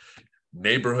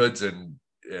 neighborhoods and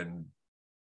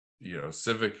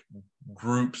civic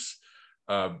groups,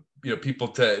 people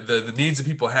to the needs that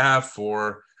people have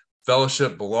for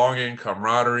fellowship, belonging,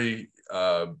 camaraderie,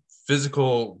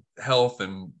 physical health,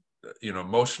 and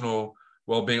emotional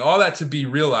well-being, all that to be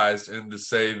realized, and to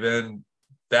say then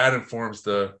that informs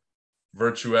the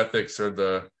virtue ethics or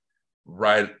the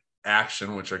right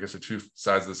action, which I guess are two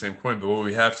sides of the same coin. But what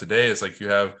we have today is like you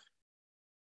have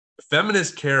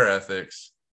feminist care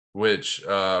ethics, which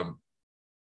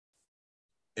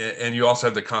and you also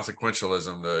have the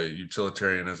consequentialism, the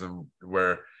utilitarianism,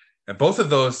 and both of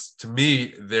those, to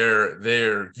me,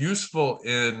 they're useful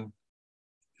in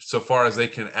so far as they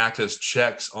can act as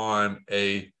checks on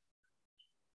a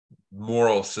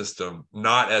moral system,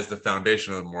 not as the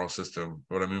foundation of the moral system.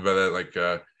 What I mean by that, like,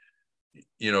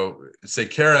 say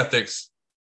care ethics,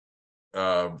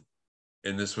 and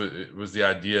this was the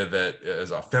idea that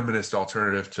as a feminist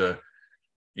alternative to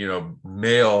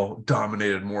male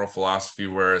dominated moral philosophy,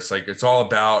 where it's like it's all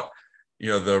about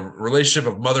the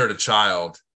relationship of mother to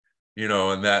child,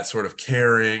 and that sort of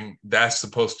caring, that's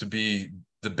supposed to be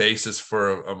the basis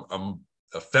for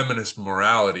a feminist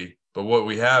morality. But what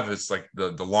we have is like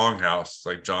the longhouse,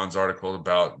 like John's article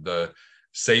about the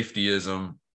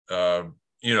safetyism. The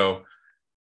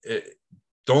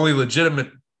only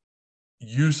legitimate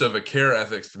use of a care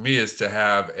ethics to me is to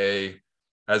have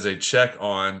as a check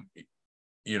on,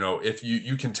 if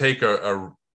you can take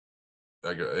a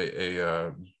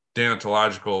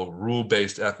deontological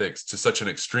rule-based ethics to such an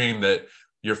extreme that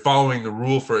you're following the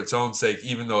rule for its own sake,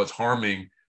 even though it's harming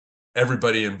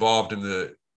everybody involved in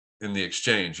the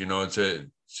exchange. So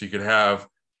you could have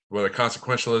whether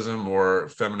consequentialism or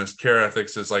feminist care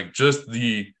ethics is like just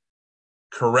the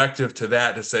corrective to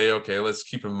that, to say, okay, let's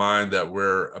keep in mind that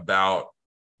we're about,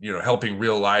 helping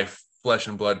real life flesh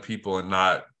and blood people, and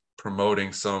not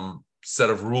promoting some set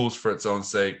of rules for its own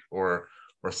sake, or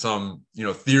some,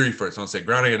 theory for its own sake,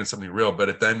 grounding it in something real. But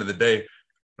at the end of the day,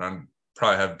 I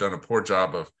probably have done a poor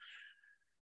job of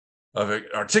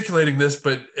articulating this,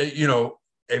 but a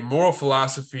moral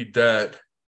philosophy that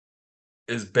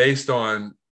is based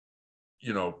on,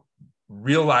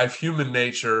 real life human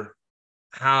nature,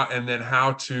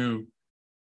 how to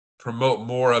promote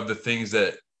more of the things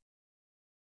that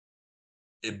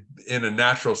in a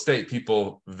natural state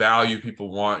people value, people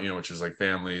want, which is like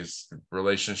families,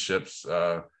 relationships,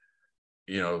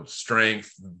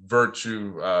 strength,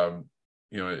 virtue,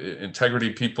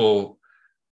 integrity, people,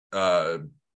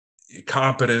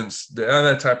 competence,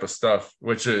 that type of stuff,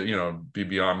 which be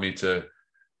beyond me to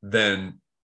then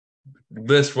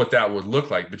list what that would look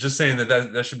like. But just saying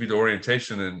that should be the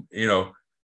orientation, and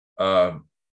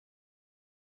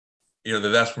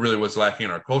that's really what's lacking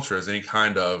in our culture, is any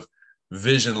kind of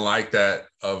vision like that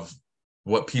of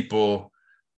what people,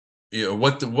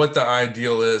 what the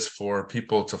ideal is for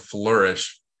people to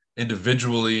flourish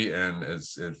individually, and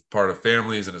as part of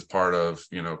families, and as part of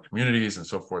communities and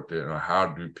so forth. How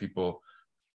do people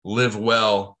live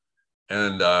well?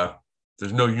 And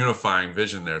there's no unifying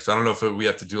vision there. So I don't know if we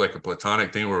have to do like a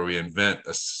Platonic thing where we invent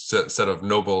a set of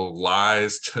noble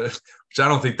lies which I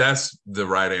don't think that's the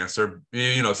right answer.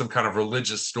 Some kind of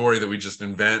religious story that we just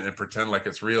invent and pretend like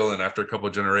it's real, and after a couple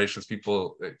of generations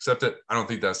people accept it. I don't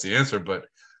think that's the answer, but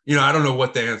I don't know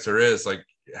what the answer is. Like,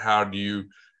 how do you,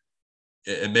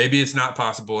 and maybe it's not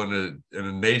possible in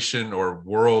a nation or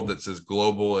world that's as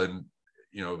global and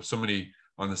so many,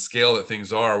 on the scale that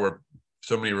things are, where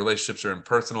so many relationships are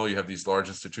impersonal, you have these large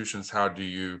institutions. How do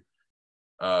you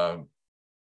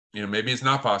maybe it's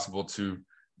not possible to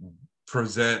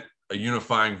present a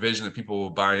unifying vision that people will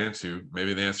buy into.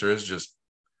 Maybe the answer is just,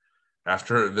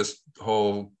 after this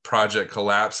whole project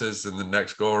collapses and the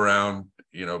next go around,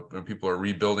 when people are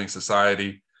rebuilding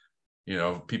society,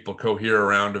 people cohere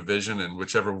around a vision, and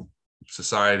whichever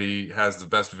society has the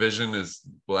best vision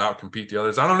will outcompete the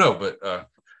others. I don't know, but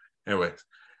anyway,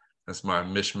 that's my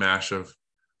mishmash of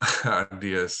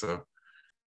ideas. So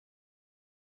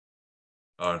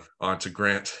on to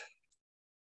Grant.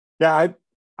 Yeah,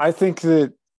 I think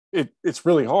that it's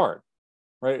really hard,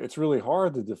 right? It's really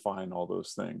hard to define all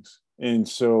those things. And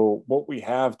so what we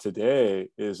have today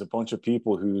is a bunch of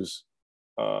people who've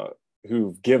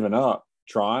given up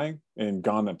trying and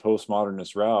gone the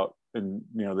postmodernist route. And,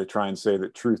 they try and say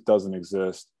that truth doesn't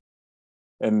exist.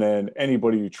 And then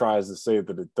anybody who tries to say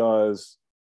that it does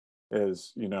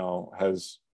has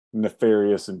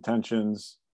nefarious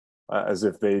intentions, as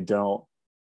if they don't.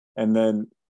 And then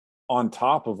on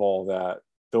top of all that,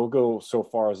 they'll go so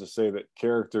far as to say that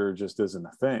character just isn't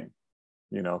a thing,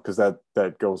 because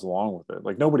that goes along with it.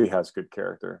 Like, nobody has good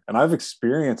character. And I've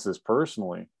experienced this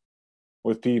personally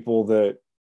with people that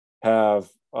are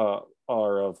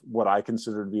of what I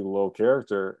consider to be low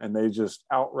character, and they just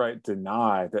outright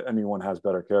deny that anyone has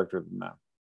better character than them.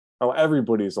 Oh,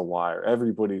 everybody's a liar.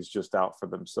 Everybody's just out for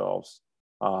themselves.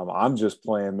 I'm just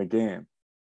playing the game,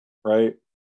 right?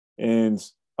 And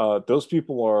those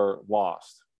people are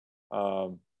lost,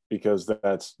 because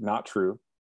that's not true.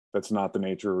 That's not the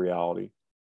nature of reality.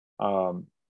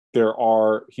 There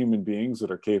are human beings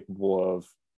that are capable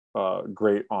of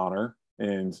great honor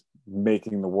and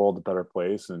making the world a better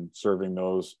place and serving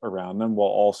those around them, while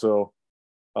also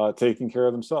taking care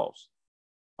of themselves.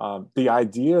 The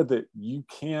idea that you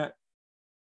can't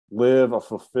live a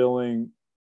fulfilling,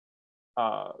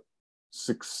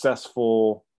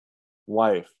 successful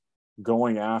life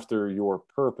going after your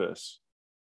purpose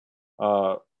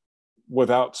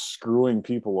without screwing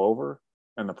people over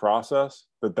in the process,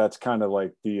 that's kind of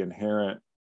like the inherent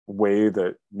way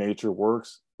that nature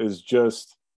works, is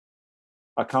just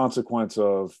a consequence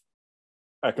of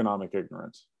economic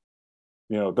ignorance.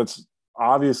 That's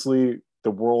obviously,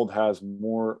 the world has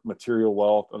more material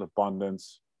wealth and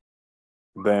abundance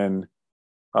than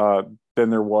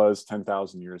there was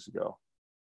 10,000 years ago.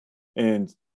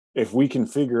 And if we can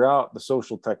figure out the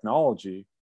social technology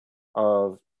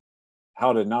of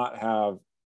how to not have,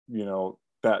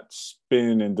 that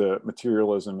spin into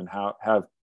materialism, and how have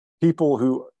people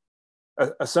who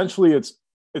essentially it's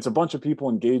a bunch of people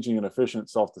engaging in efficient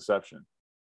self-deception,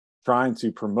 trying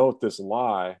to promote this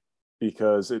lie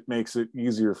because it makes it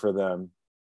easier for them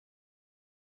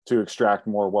to extract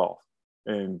more wealth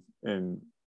and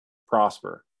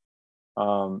prosper.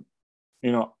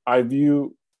 I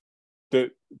view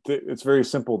that it's very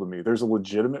simple to me. There's a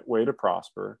legitimate way to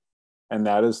prosper, and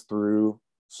that is through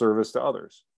service to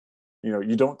others.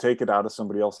 You don't take it out of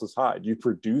somebody else's hide. You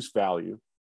produce value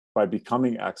by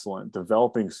becoming excellent,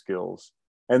 developing skills,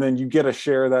 and then you get a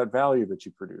share of that value that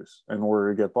you produce in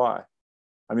order to get by.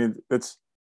 I mean, that's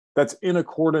in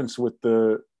accordance with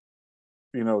the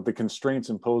constraints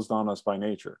imposed on us by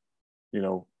nature,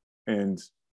 and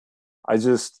I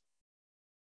just,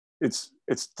 it's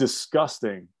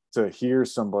disgusting to hear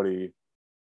somebody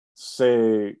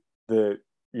say that,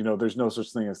 there's no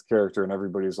such thing as character and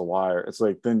everybody's a liar. It's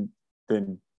like, then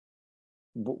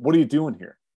what are you doing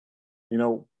here?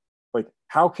 Like,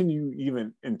 how can you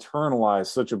even internalize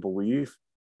such a belief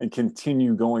and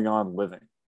continue going on living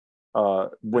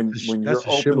when you're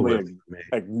openly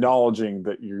acknowledging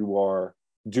that you are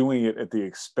doing it at the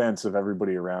expense of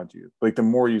everybody around you? Like, the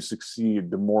more you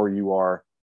succeed, the more you are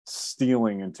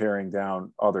stealing and tearing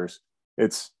down others.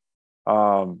 It's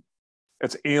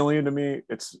alien to me.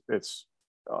 It's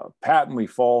patently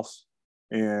false.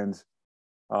 And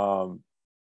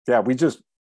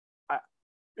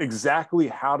exactly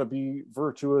how to be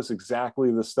virtuous,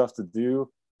 exactly the stuff to do,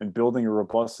 and building a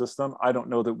robust system. I don't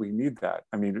know that we need that.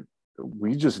 I mean,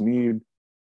 we just need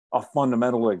a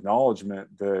fundamental acknowledgement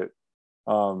that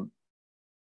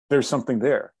there's something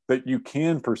there, that you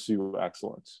can pursue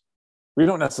excellence. We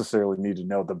don't necessarily need to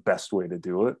know the best way to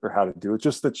do it or how to do it,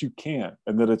 just that you can,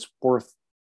 and that it's worth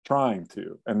trying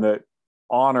to, and that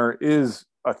honor is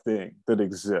a thing that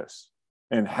exists,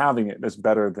 and having it is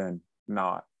better than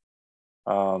not.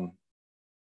 John.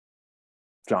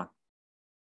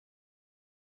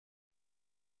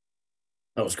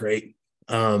 That was great.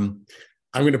 I'm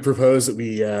going to propose that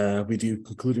we do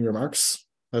concluding remarks.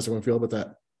 How does everyone feel about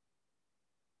that?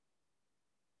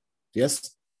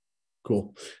 Yes?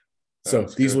 Cool. So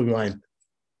these will be mine.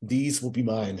 These will be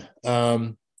mine.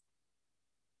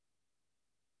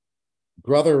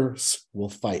 Brothers will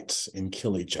fight and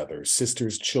kill each other.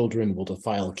 Sisters' children will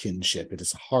defile kinship. It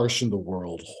is harsh in the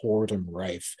world, whoredom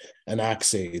rife. An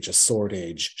axe age, a sword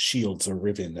age, shields are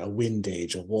riven, a wind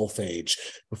age, a wolf age.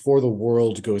 Before the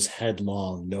world goes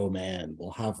headlong, no man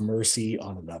will have mercy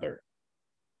on another.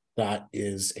 That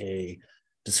is a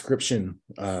description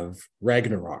of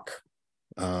Ragnarok,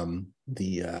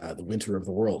 the winter of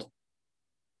the world.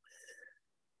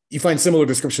 You find similar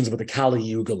descriptions of what the Kali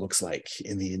Yuga looks like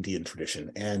in the Indian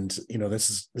tradition. And,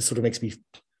 this sort of makes me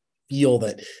feel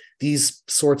that these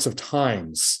sorts of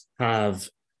times have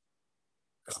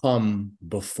come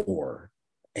before.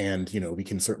 And, we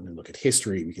can certainly look at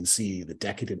history. We can see the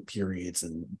decadent periods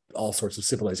and all sorts of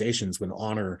civilizations when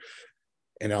honor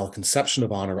and all conception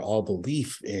of honor, all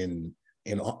belief in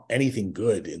anything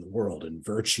good in the world, in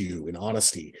virtue, in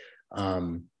honesty,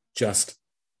 just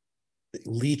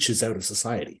leaches out of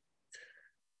society.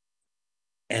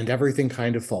 And everything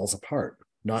kind of falls apart,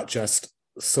 not just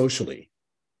socially,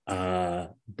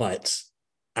 but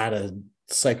at a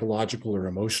psychological or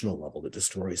emotional level that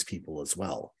destroys people as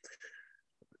well.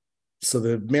 So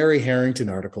the Mary Harrington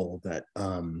article that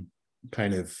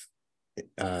kind of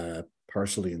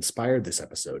partially inspired this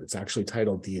episode, it's actually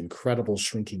titled The Incredible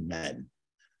Shrinking Men.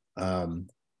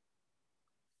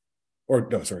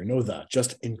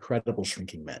 Just Incredible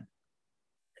Shrinking Men.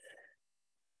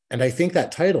 And I think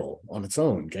that title on its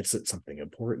own gets at something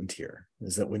important here,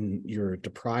 is that when you're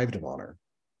deprived of honor,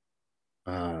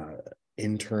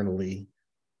 internally,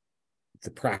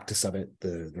 the practice of it,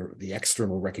 the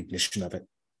external recognition of it,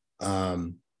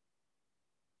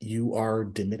 you are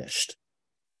diminished.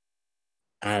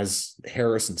 As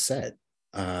Harrison said,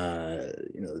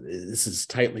 this is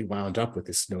tightly wound up with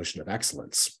this notion of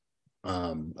excellence,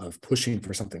 of pushing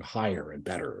for something higher and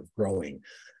better, of growing,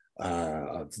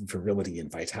 of virility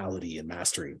and vitality and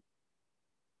mastery.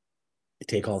 You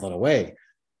take all that away,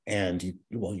 and you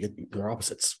get your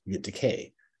opposites. You get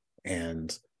decay,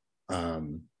 and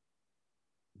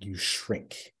you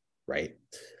shrink, right?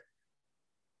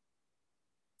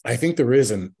 I think there is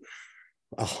a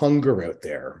hunger out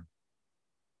there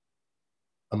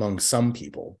among some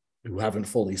people who haven't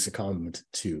fully succumbed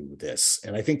to this.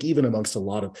 And I think even amongst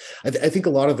I think a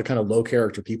lot of the kind of low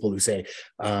character people who say,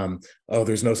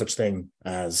 there's no such thing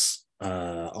as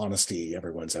honesty,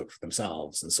 everyone's out for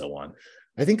themselves and so on.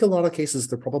 I think a lot of cases,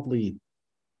 they're probably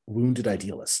wounded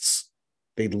idealists.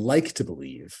 They'd like to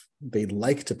believe, they'd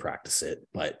like to practice it,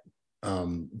 but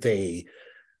they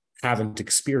haven't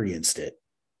experienced it.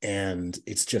 And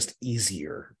it's just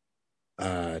easier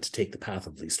to take the path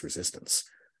of least resistance.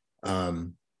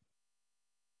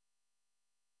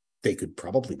 They could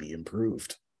probably be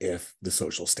improved if the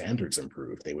social standards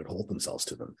improved, they would hold themselves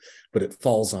to them. But it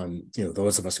falls on,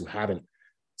 those of us who haven't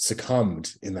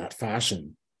succumbed in that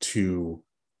fashion to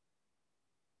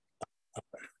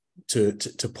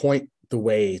point the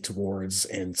way towards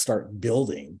and start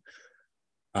building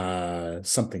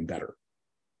something better.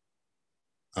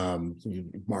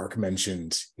 Mark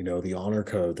mentioned, the honor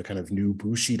code, the kind of new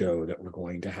Bushido that we're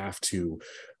going to have to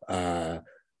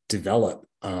develop.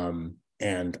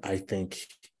 And I think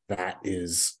that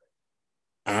is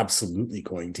absolutely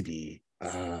going to be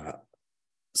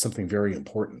something very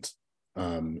important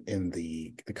in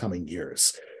the coming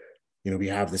years. We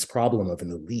have this problem of an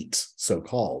elite,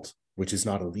 so-called, which is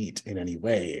not elite in any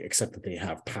way, except that they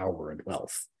have power and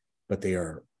wealth, but they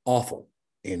are awful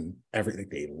in everything.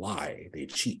 They lie, they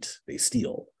cheat, they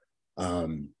steal.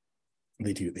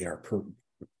 They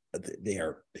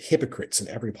are hypocrites in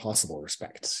every possible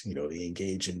respect. They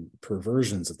engage in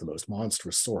perversions of the most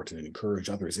monstrous sort and encourage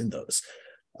others in those.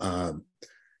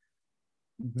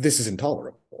 This is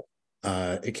intolerable.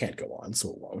 It can't go on, so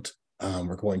it won't.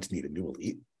 We're going to need a new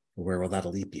elite. Where will that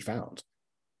elite be found?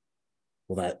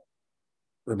 Well, that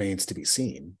remains to be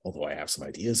seen, although I have some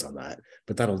ideas on that.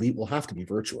 But that elite will have to be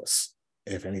virtuous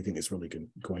if anything is really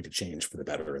going to change for the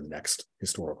better in the next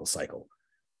historical cycle.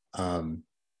 And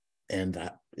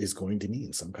that is going to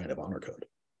mean some kind of honor code.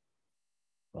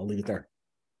 I'll leave it there.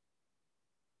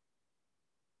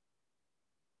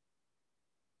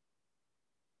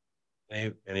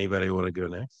 Anybody want to go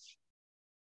next?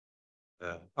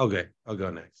 Okay, I'll go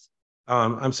next.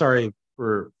 I'm sorry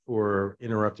for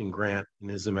interrupting Grant in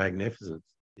his magnificent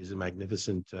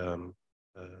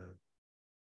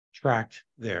tract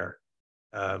there,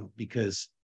 because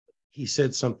he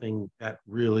said something that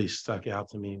really stuck out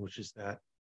to me, which is that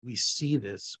we see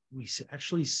this,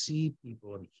 actually see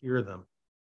people and hear them,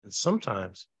 and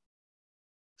sometimes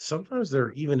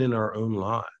they're even in our own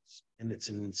lives, and it's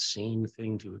an insane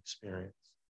thing to experience.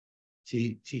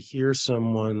 To hear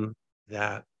someone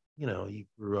that you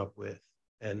grew up with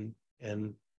and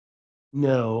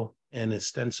know and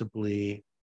ostensibly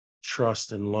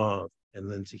trust and love, and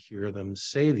then to hear them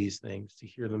say these things, to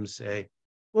hear them say,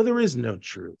 well, there is no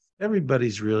truth.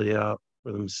 Everybody's really out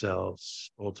for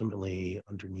themselves, ultimately,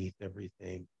 underneath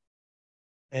everything.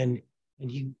 And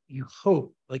you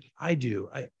hope, like I do.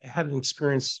 I had an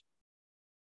experience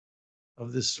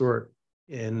of this sort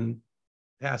in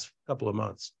the past couple of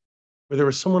months, where there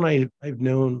was someone I've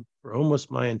known for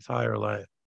almost my entire life,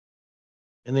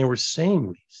 and they were saying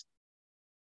these,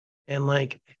 and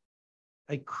like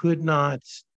I could not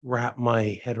wrap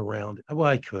my head around it. Well,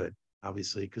 I could,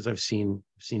 obviously, because I've seen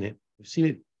it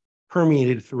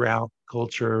permeated throughout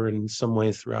culture and in some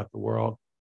ways throughout the world.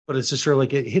 But it's just sort of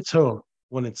like it hits home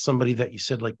when it's somebody that you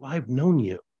said, like, well, I've known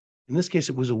you. In this case,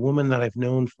 it was a woman that I've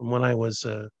known from when I was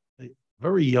a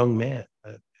very young man,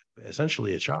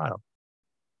 essentially a child.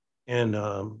 And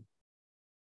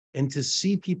to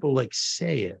see people like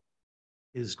say it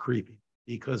is creepy,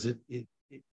 because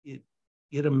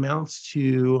it amounts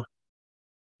to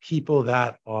people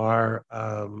that are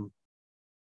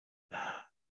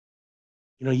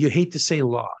you hate to say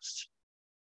lost.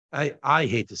 I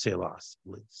hate to say lost,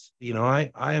 at least. I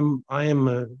am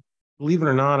believe it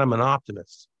or not, I'm an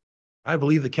optimist. I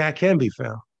believe the cat can be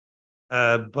found.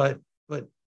 But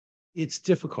it's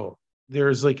difficult.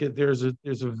 There's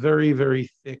a very, very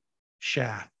thick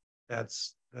shaft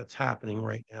that's happening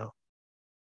right now.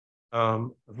 A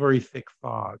very thick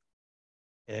fog.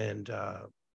 And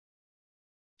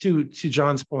to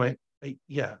John's point,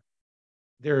 yeah,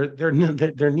 there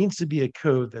needs to be a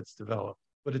code that's developed,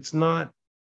 but it's not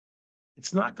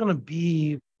going to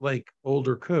be like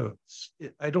older codes.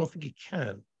 I don't think it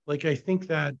can. Like, I think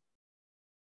that,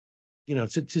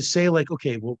 to say like,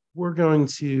 okay, well, we're going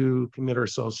to commit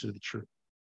ourselves to the truth.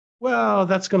 Well,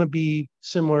 that's going to be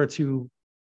similar to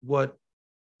what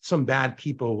some bad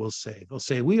people will say. They'll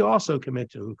say, we also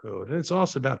commit to a code, and it's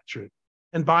also about the truth.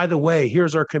 And by the way,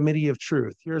 here's our committee of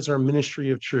truth. Here's our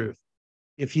ministry of truth.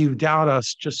 If you doubt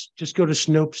us, just go to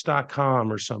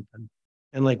Snopes.com or something,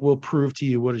 and like, we'll prove to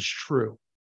you what is true.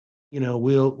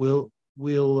 We'll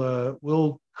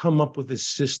come up with a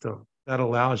system that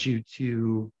allows you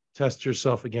to test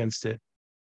yourself against it.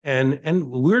 And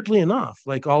weirdly enough,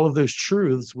 like, all of those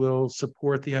truths will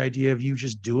support the idea of you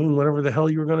just doing whatever the hell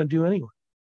you were going to do anyway.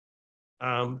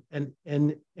 And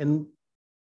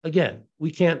again,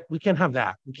 we can't have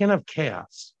that. We can't have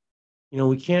chaos.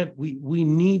 We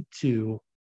need to,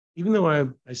 even though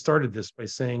I started this by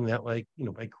saying that, like,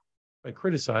 by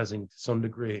criticizing to some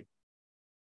degree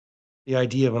the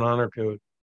idea of an honor code,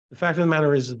 the fact of the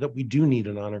matter is that we do need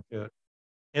an honor code.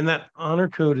 And that honor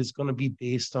code is going to be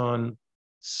based on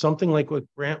something like what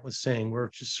Grant was saying, where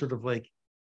it's just sort of like,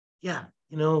 yeah,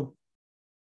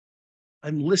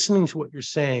 I'm listening to what you're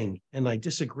saying, and I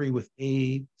disagree with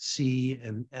A, C,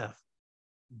 and F,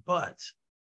 but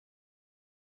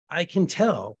I can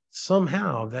tell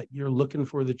somehow that you're looking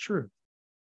for the truth,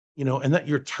 and that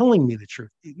you're telling me the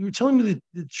truth. You're telling me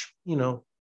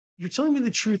you're telling me the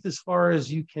truth as far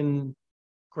as you can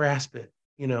grasp it,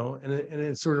 and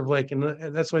it's sort of like,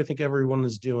 and that's what I think everyone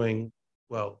is doing.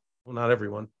 Well, not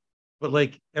everyone, but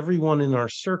like everyone in our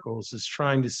circles is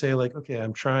trying to say like, okay,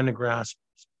 I'm trying to grasp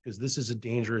because this is a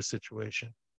dangerous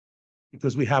situation,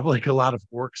 because we have like a lot of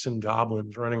orcs and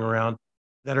goblins running around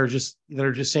that are just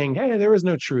saying, hey, there is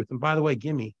no truth, and by the way,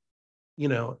 gimme,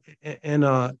 and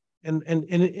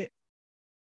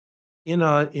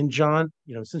in John,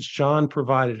 since John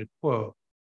provided a quote,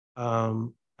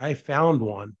 I found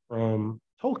one from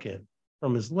Tolkien,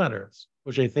 from his letters,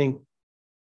 which I think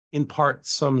in part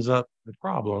sums up the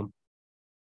problem.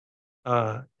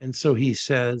 And so he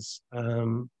says,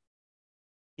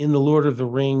 in The Lord of the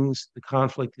Rings, the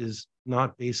conflict is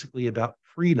not basically about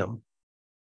freedom,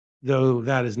 though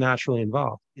that is naturally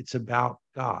involved. It's about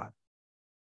God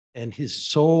and his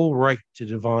sole right to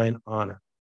divine honor.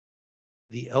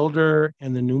 The Elder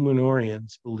and the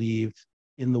Númenóreans believed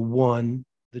in the one,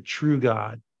 the true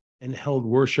God, and held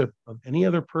worship of any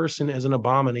other person as an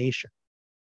abomination.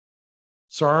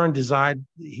 Sauron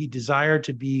desired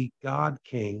to be God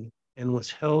King and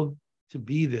was held to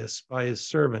be this by his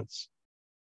servants.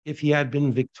 If he had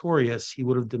been victorious, he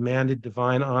would have demanded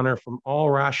divine honor from all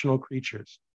rational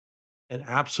creatures and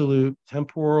absolute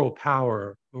temporal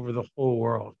power over the whole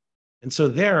world. And so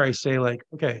there I say, like,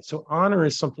 okay, so honor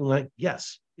is something like,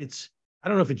 yes, I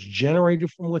don't know if it's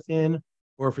generated from within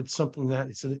or if it's something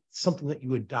it's something that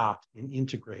you adopt and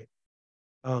integrate.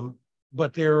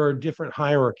 But there are different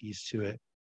hierarchies to it.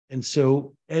 And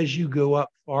so as you go up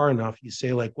far enough, you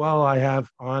say like, well, I have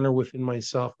honor within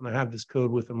myself and I have this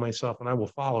code within myself and I will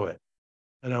follow it,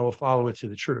 and I will follow it to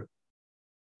the truth.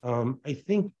 I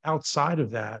think outside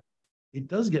of that, it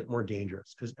does get more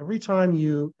dangerous, because every time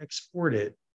you export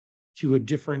it to a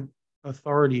different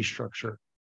authority structure,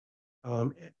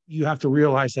 you have to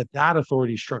realize that that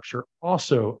authority structure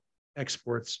also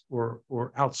exports or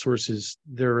outsources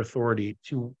their authority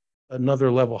to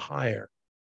another level higher.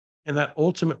 And that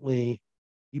ultimately,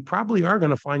 you probably are going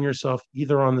to find yourself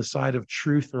either on the side of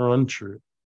truth or untruth.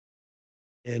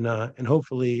 And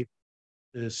hopefully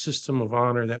the system of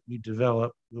honor that we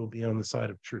develop will be on the side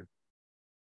of truth.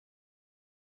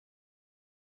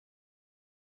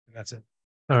 And that's it.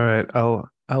 All right,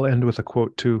 I'll end with a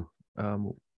quote too.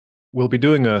 We'll be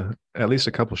doing at least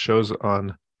a couple shows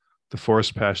on the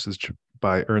Forest Passage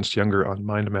by Ernst Jünger on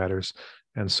mind matters,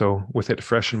 and so with it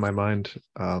fresh in my mind,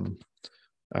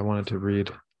 I wanted to read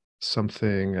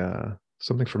something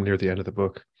from near the end of the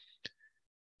book.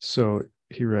 So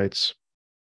he writes,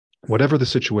 "Whatever the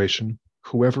situation,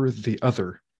 whoever the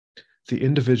other, the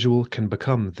individual can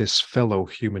become this fellow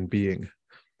human being,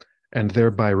 and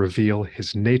thereby reveal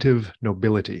his native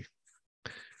nobility.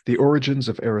 The origins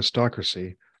of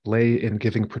aristocracy lay in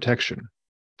giving protection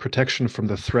from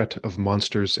the threat of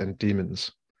monsters and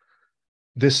demons.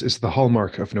 This is the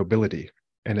hallmark of nobility,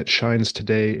 and it shines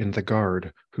today in the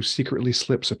guard who secretly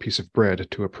slips a piece of bread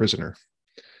to a prisoner.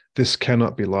 This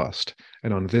cannot be lost,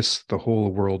 and on this the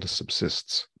whole world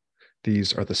subsists.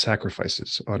 These are the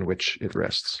sacrifices on which it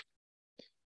rests."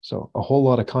 So a whole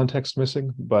lot of context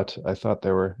missing, but I thought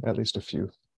there were at least a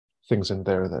few things in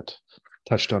there that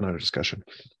touched on our discussion.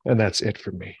 And that's it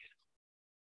for me.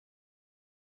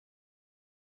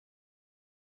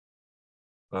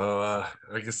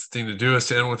 I guess the thing to do is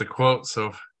to end with a quote,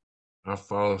 so I'll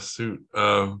follow suit.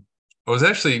 I was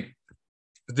actually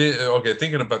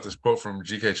thinking about this quote from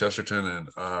G.K. Chesterton and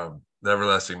The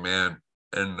Everlasting Man,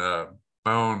 and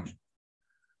my own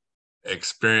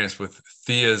experience with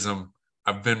theism.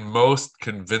 I've been most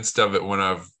convinced of it when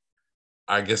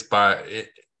I guess by it,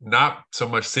 not so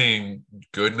much seeing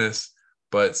goodness,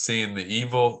 but seeing the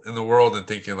evil in the world and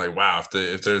thinking like, wow,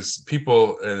 if there's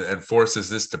people and forces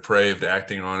this depraved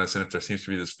acting on us, and if there seems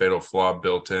to be this fatal flaw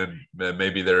built in, then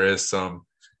maybe there is some,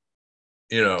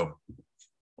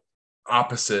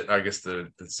 opposite, I guess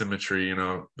the symmetry,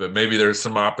 but maybe there's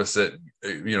some opposite,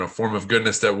 form of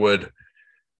goodness that would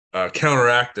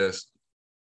counteract this.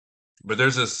 But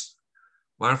there's this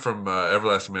line from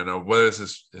Everlasting Man. Whether this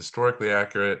is historically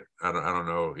accurate, I don't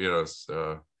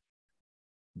know.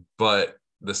 But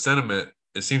the sentiment,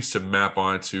 it seems to map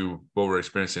onto what we're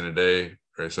experiencing today.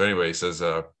 Right. So anyway, he says,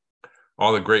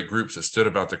 all the great groups that stood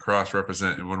about the cross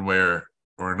represent in one way or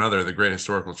another the great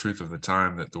historical truth of the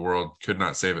time that the world could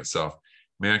not save itself.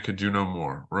 Man could do no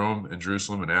more. Rome and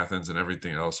Jerusalem and Athens and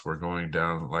everything else were going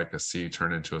down like a sea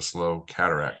turned into a slow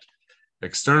cataract.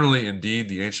 Externally, indeed,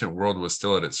 the ancient world was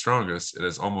still at its strongest. It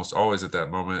is almost always at that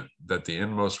moment that the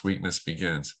inmost weakness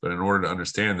begins. But in order to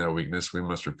understand that weakness, we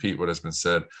must repeat what has been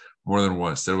said more than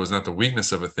once, that it was not the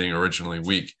weakness of a thing originally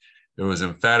weak. It was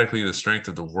emphatically the strength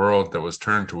of the world that was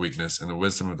turned to weakness and the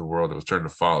wisdom of the world that was turned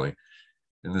to folly.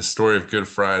 In the story of Good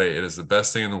Friday, it is the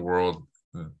best thing in the world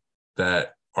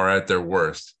that are at their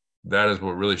worst. That is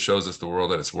what really shows us the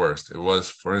world at its worst. It was,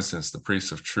 for instance, the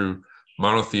priests of true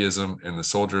monotheism and the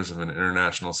soldiers of an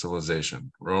international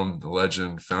civilization. Rome, the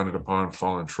legend founded upon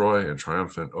fallen Troy and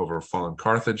triumphant over fallen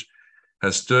Carthage,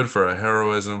 has stood for a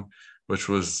heroism which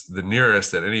was the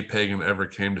nearest that any pagan ever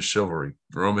came to chivalry.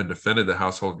 Rome had defended the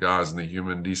household gods and the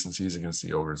human decencies against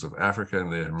the ogres of Africa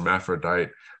and the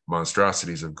hermaphrodite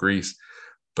monstrosities of Greece.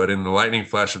 But in the lightning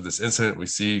flash of this incident, we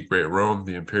see great Rome,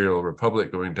 the imperial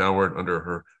republic, going downward under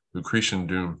her Lucretian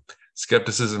doom.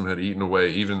 Skepticism had eaten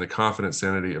away even the confident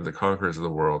sanity of the conquerors of the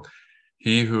world.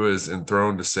 He who is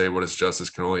enthroned to say what is justice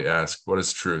can only ask, what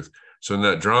is truth? So in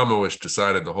that drama which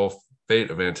decided the whole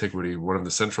fate of antiquity, one of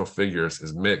the central figures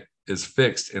is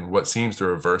fixed in what seems the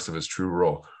reverse of his true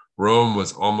role. Rome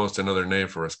was almost another name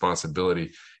for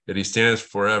responsibility, yet he stands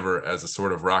forever as a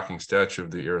sort of rocking statue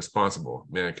of the irresponsible.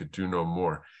 Man could do no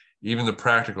more. Even the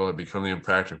practical had become the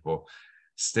impractical.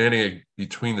 Standing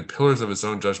between the pillars of his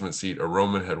own judgment seat, a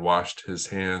Roman had washed his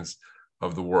hands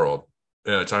of the world.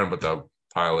 Talking about the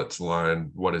Pilate's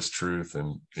line, what is truth,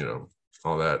 and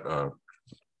all that.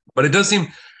 But it does seem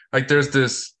like there's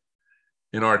this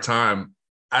in our time.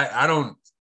 I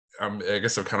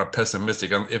guess I'm kind of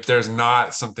pessimistic. If there's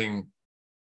not something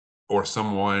or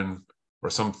someone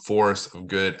or some force of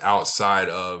good outside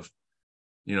of,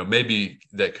 maybe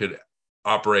that could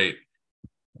operate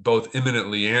both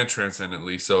immanently and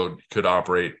transcendently, so could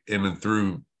operate in and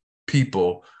through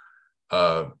people.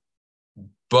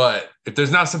 But if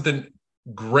there's not something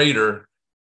greater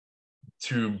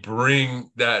to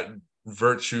bring that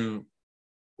virtue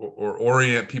or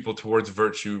orient people towards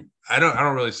virtue, I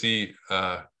don't really see.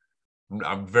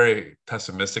 I'm very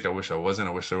pessimistic. I wish I wasn't.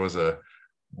 I wish there was a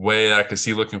way that I could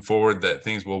see looking forward that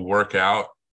things will work out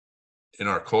in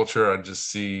our culture. I just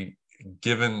see,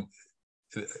 given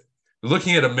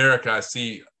looking at America, I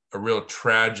see a real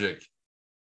tragic,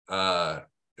 kind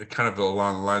of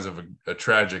along the lines of a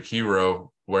tragic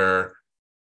hero where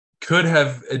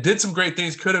it did some great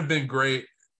things, could have been great.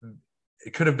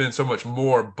 It could have been so much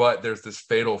more, but there's this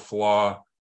fatal flaw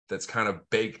that's kind of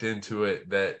baked into it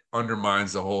that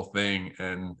undermines the whole thing.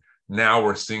 And now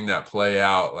we're seeing that play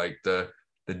out, like the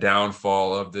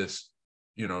downfall of this,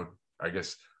 I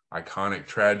guess, iconic,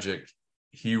 tragic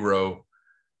hero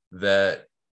that,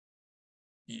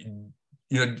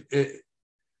 it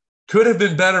could have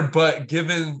been better, but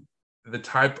given the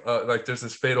type of, like, there's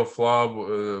this fatal flaw,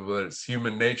 whether it's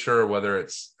human nature or whether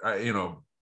it's, I'm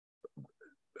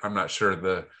not sure,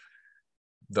 the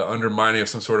undermining of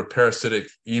some sort of parasitic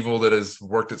evil that has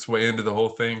worked its way into the whole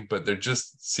thing. But there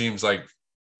just seems like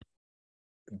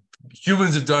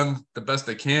humans have done the best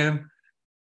they can.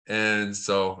 And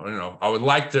so, I would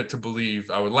like to believe,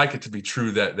 I would like it to be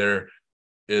true that there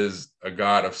is a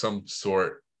God of some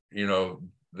sort,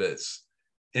 that's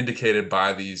indicated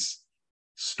by these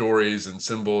stories and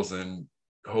symbols and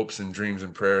hopes and dreams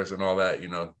and prayers and all that,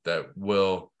 that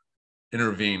will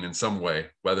intervene in some way,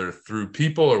 whether through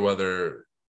people or whether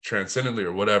transcendently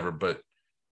or whatever. But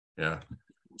yeah,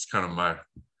 it's kind of my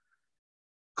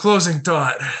closing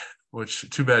thought, which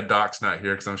too bad Doc's not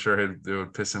here, because I'm sure it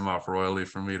would piss him off royally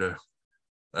for me to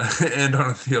end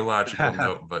on a theological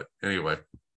note. But anyway.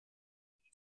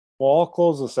 Well, I'll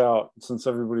close this out since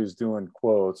everybody's doing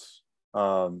quotes,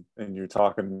 and you're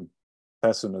talking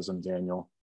pessimism, Daniel.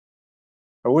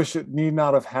 I wish it need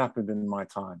not have happened in my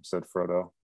time, said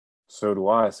Frodo. So do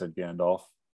I, said Gandalf,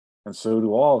 and so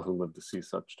do all who live to see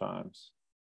such times.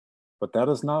 But that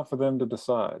is not for them to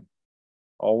decide.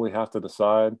 All we have to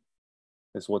decide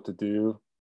is what to do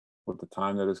with the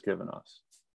time that is given us.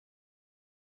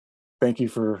 Thank you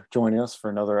for joining us for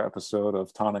another episode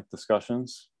of Tonic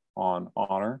Discussions on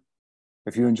Honor.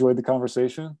 If you enjoyed the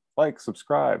conversation, like,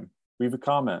 subscribe, leave a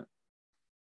comment,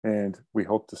 and we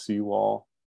hope to see you all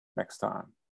next time.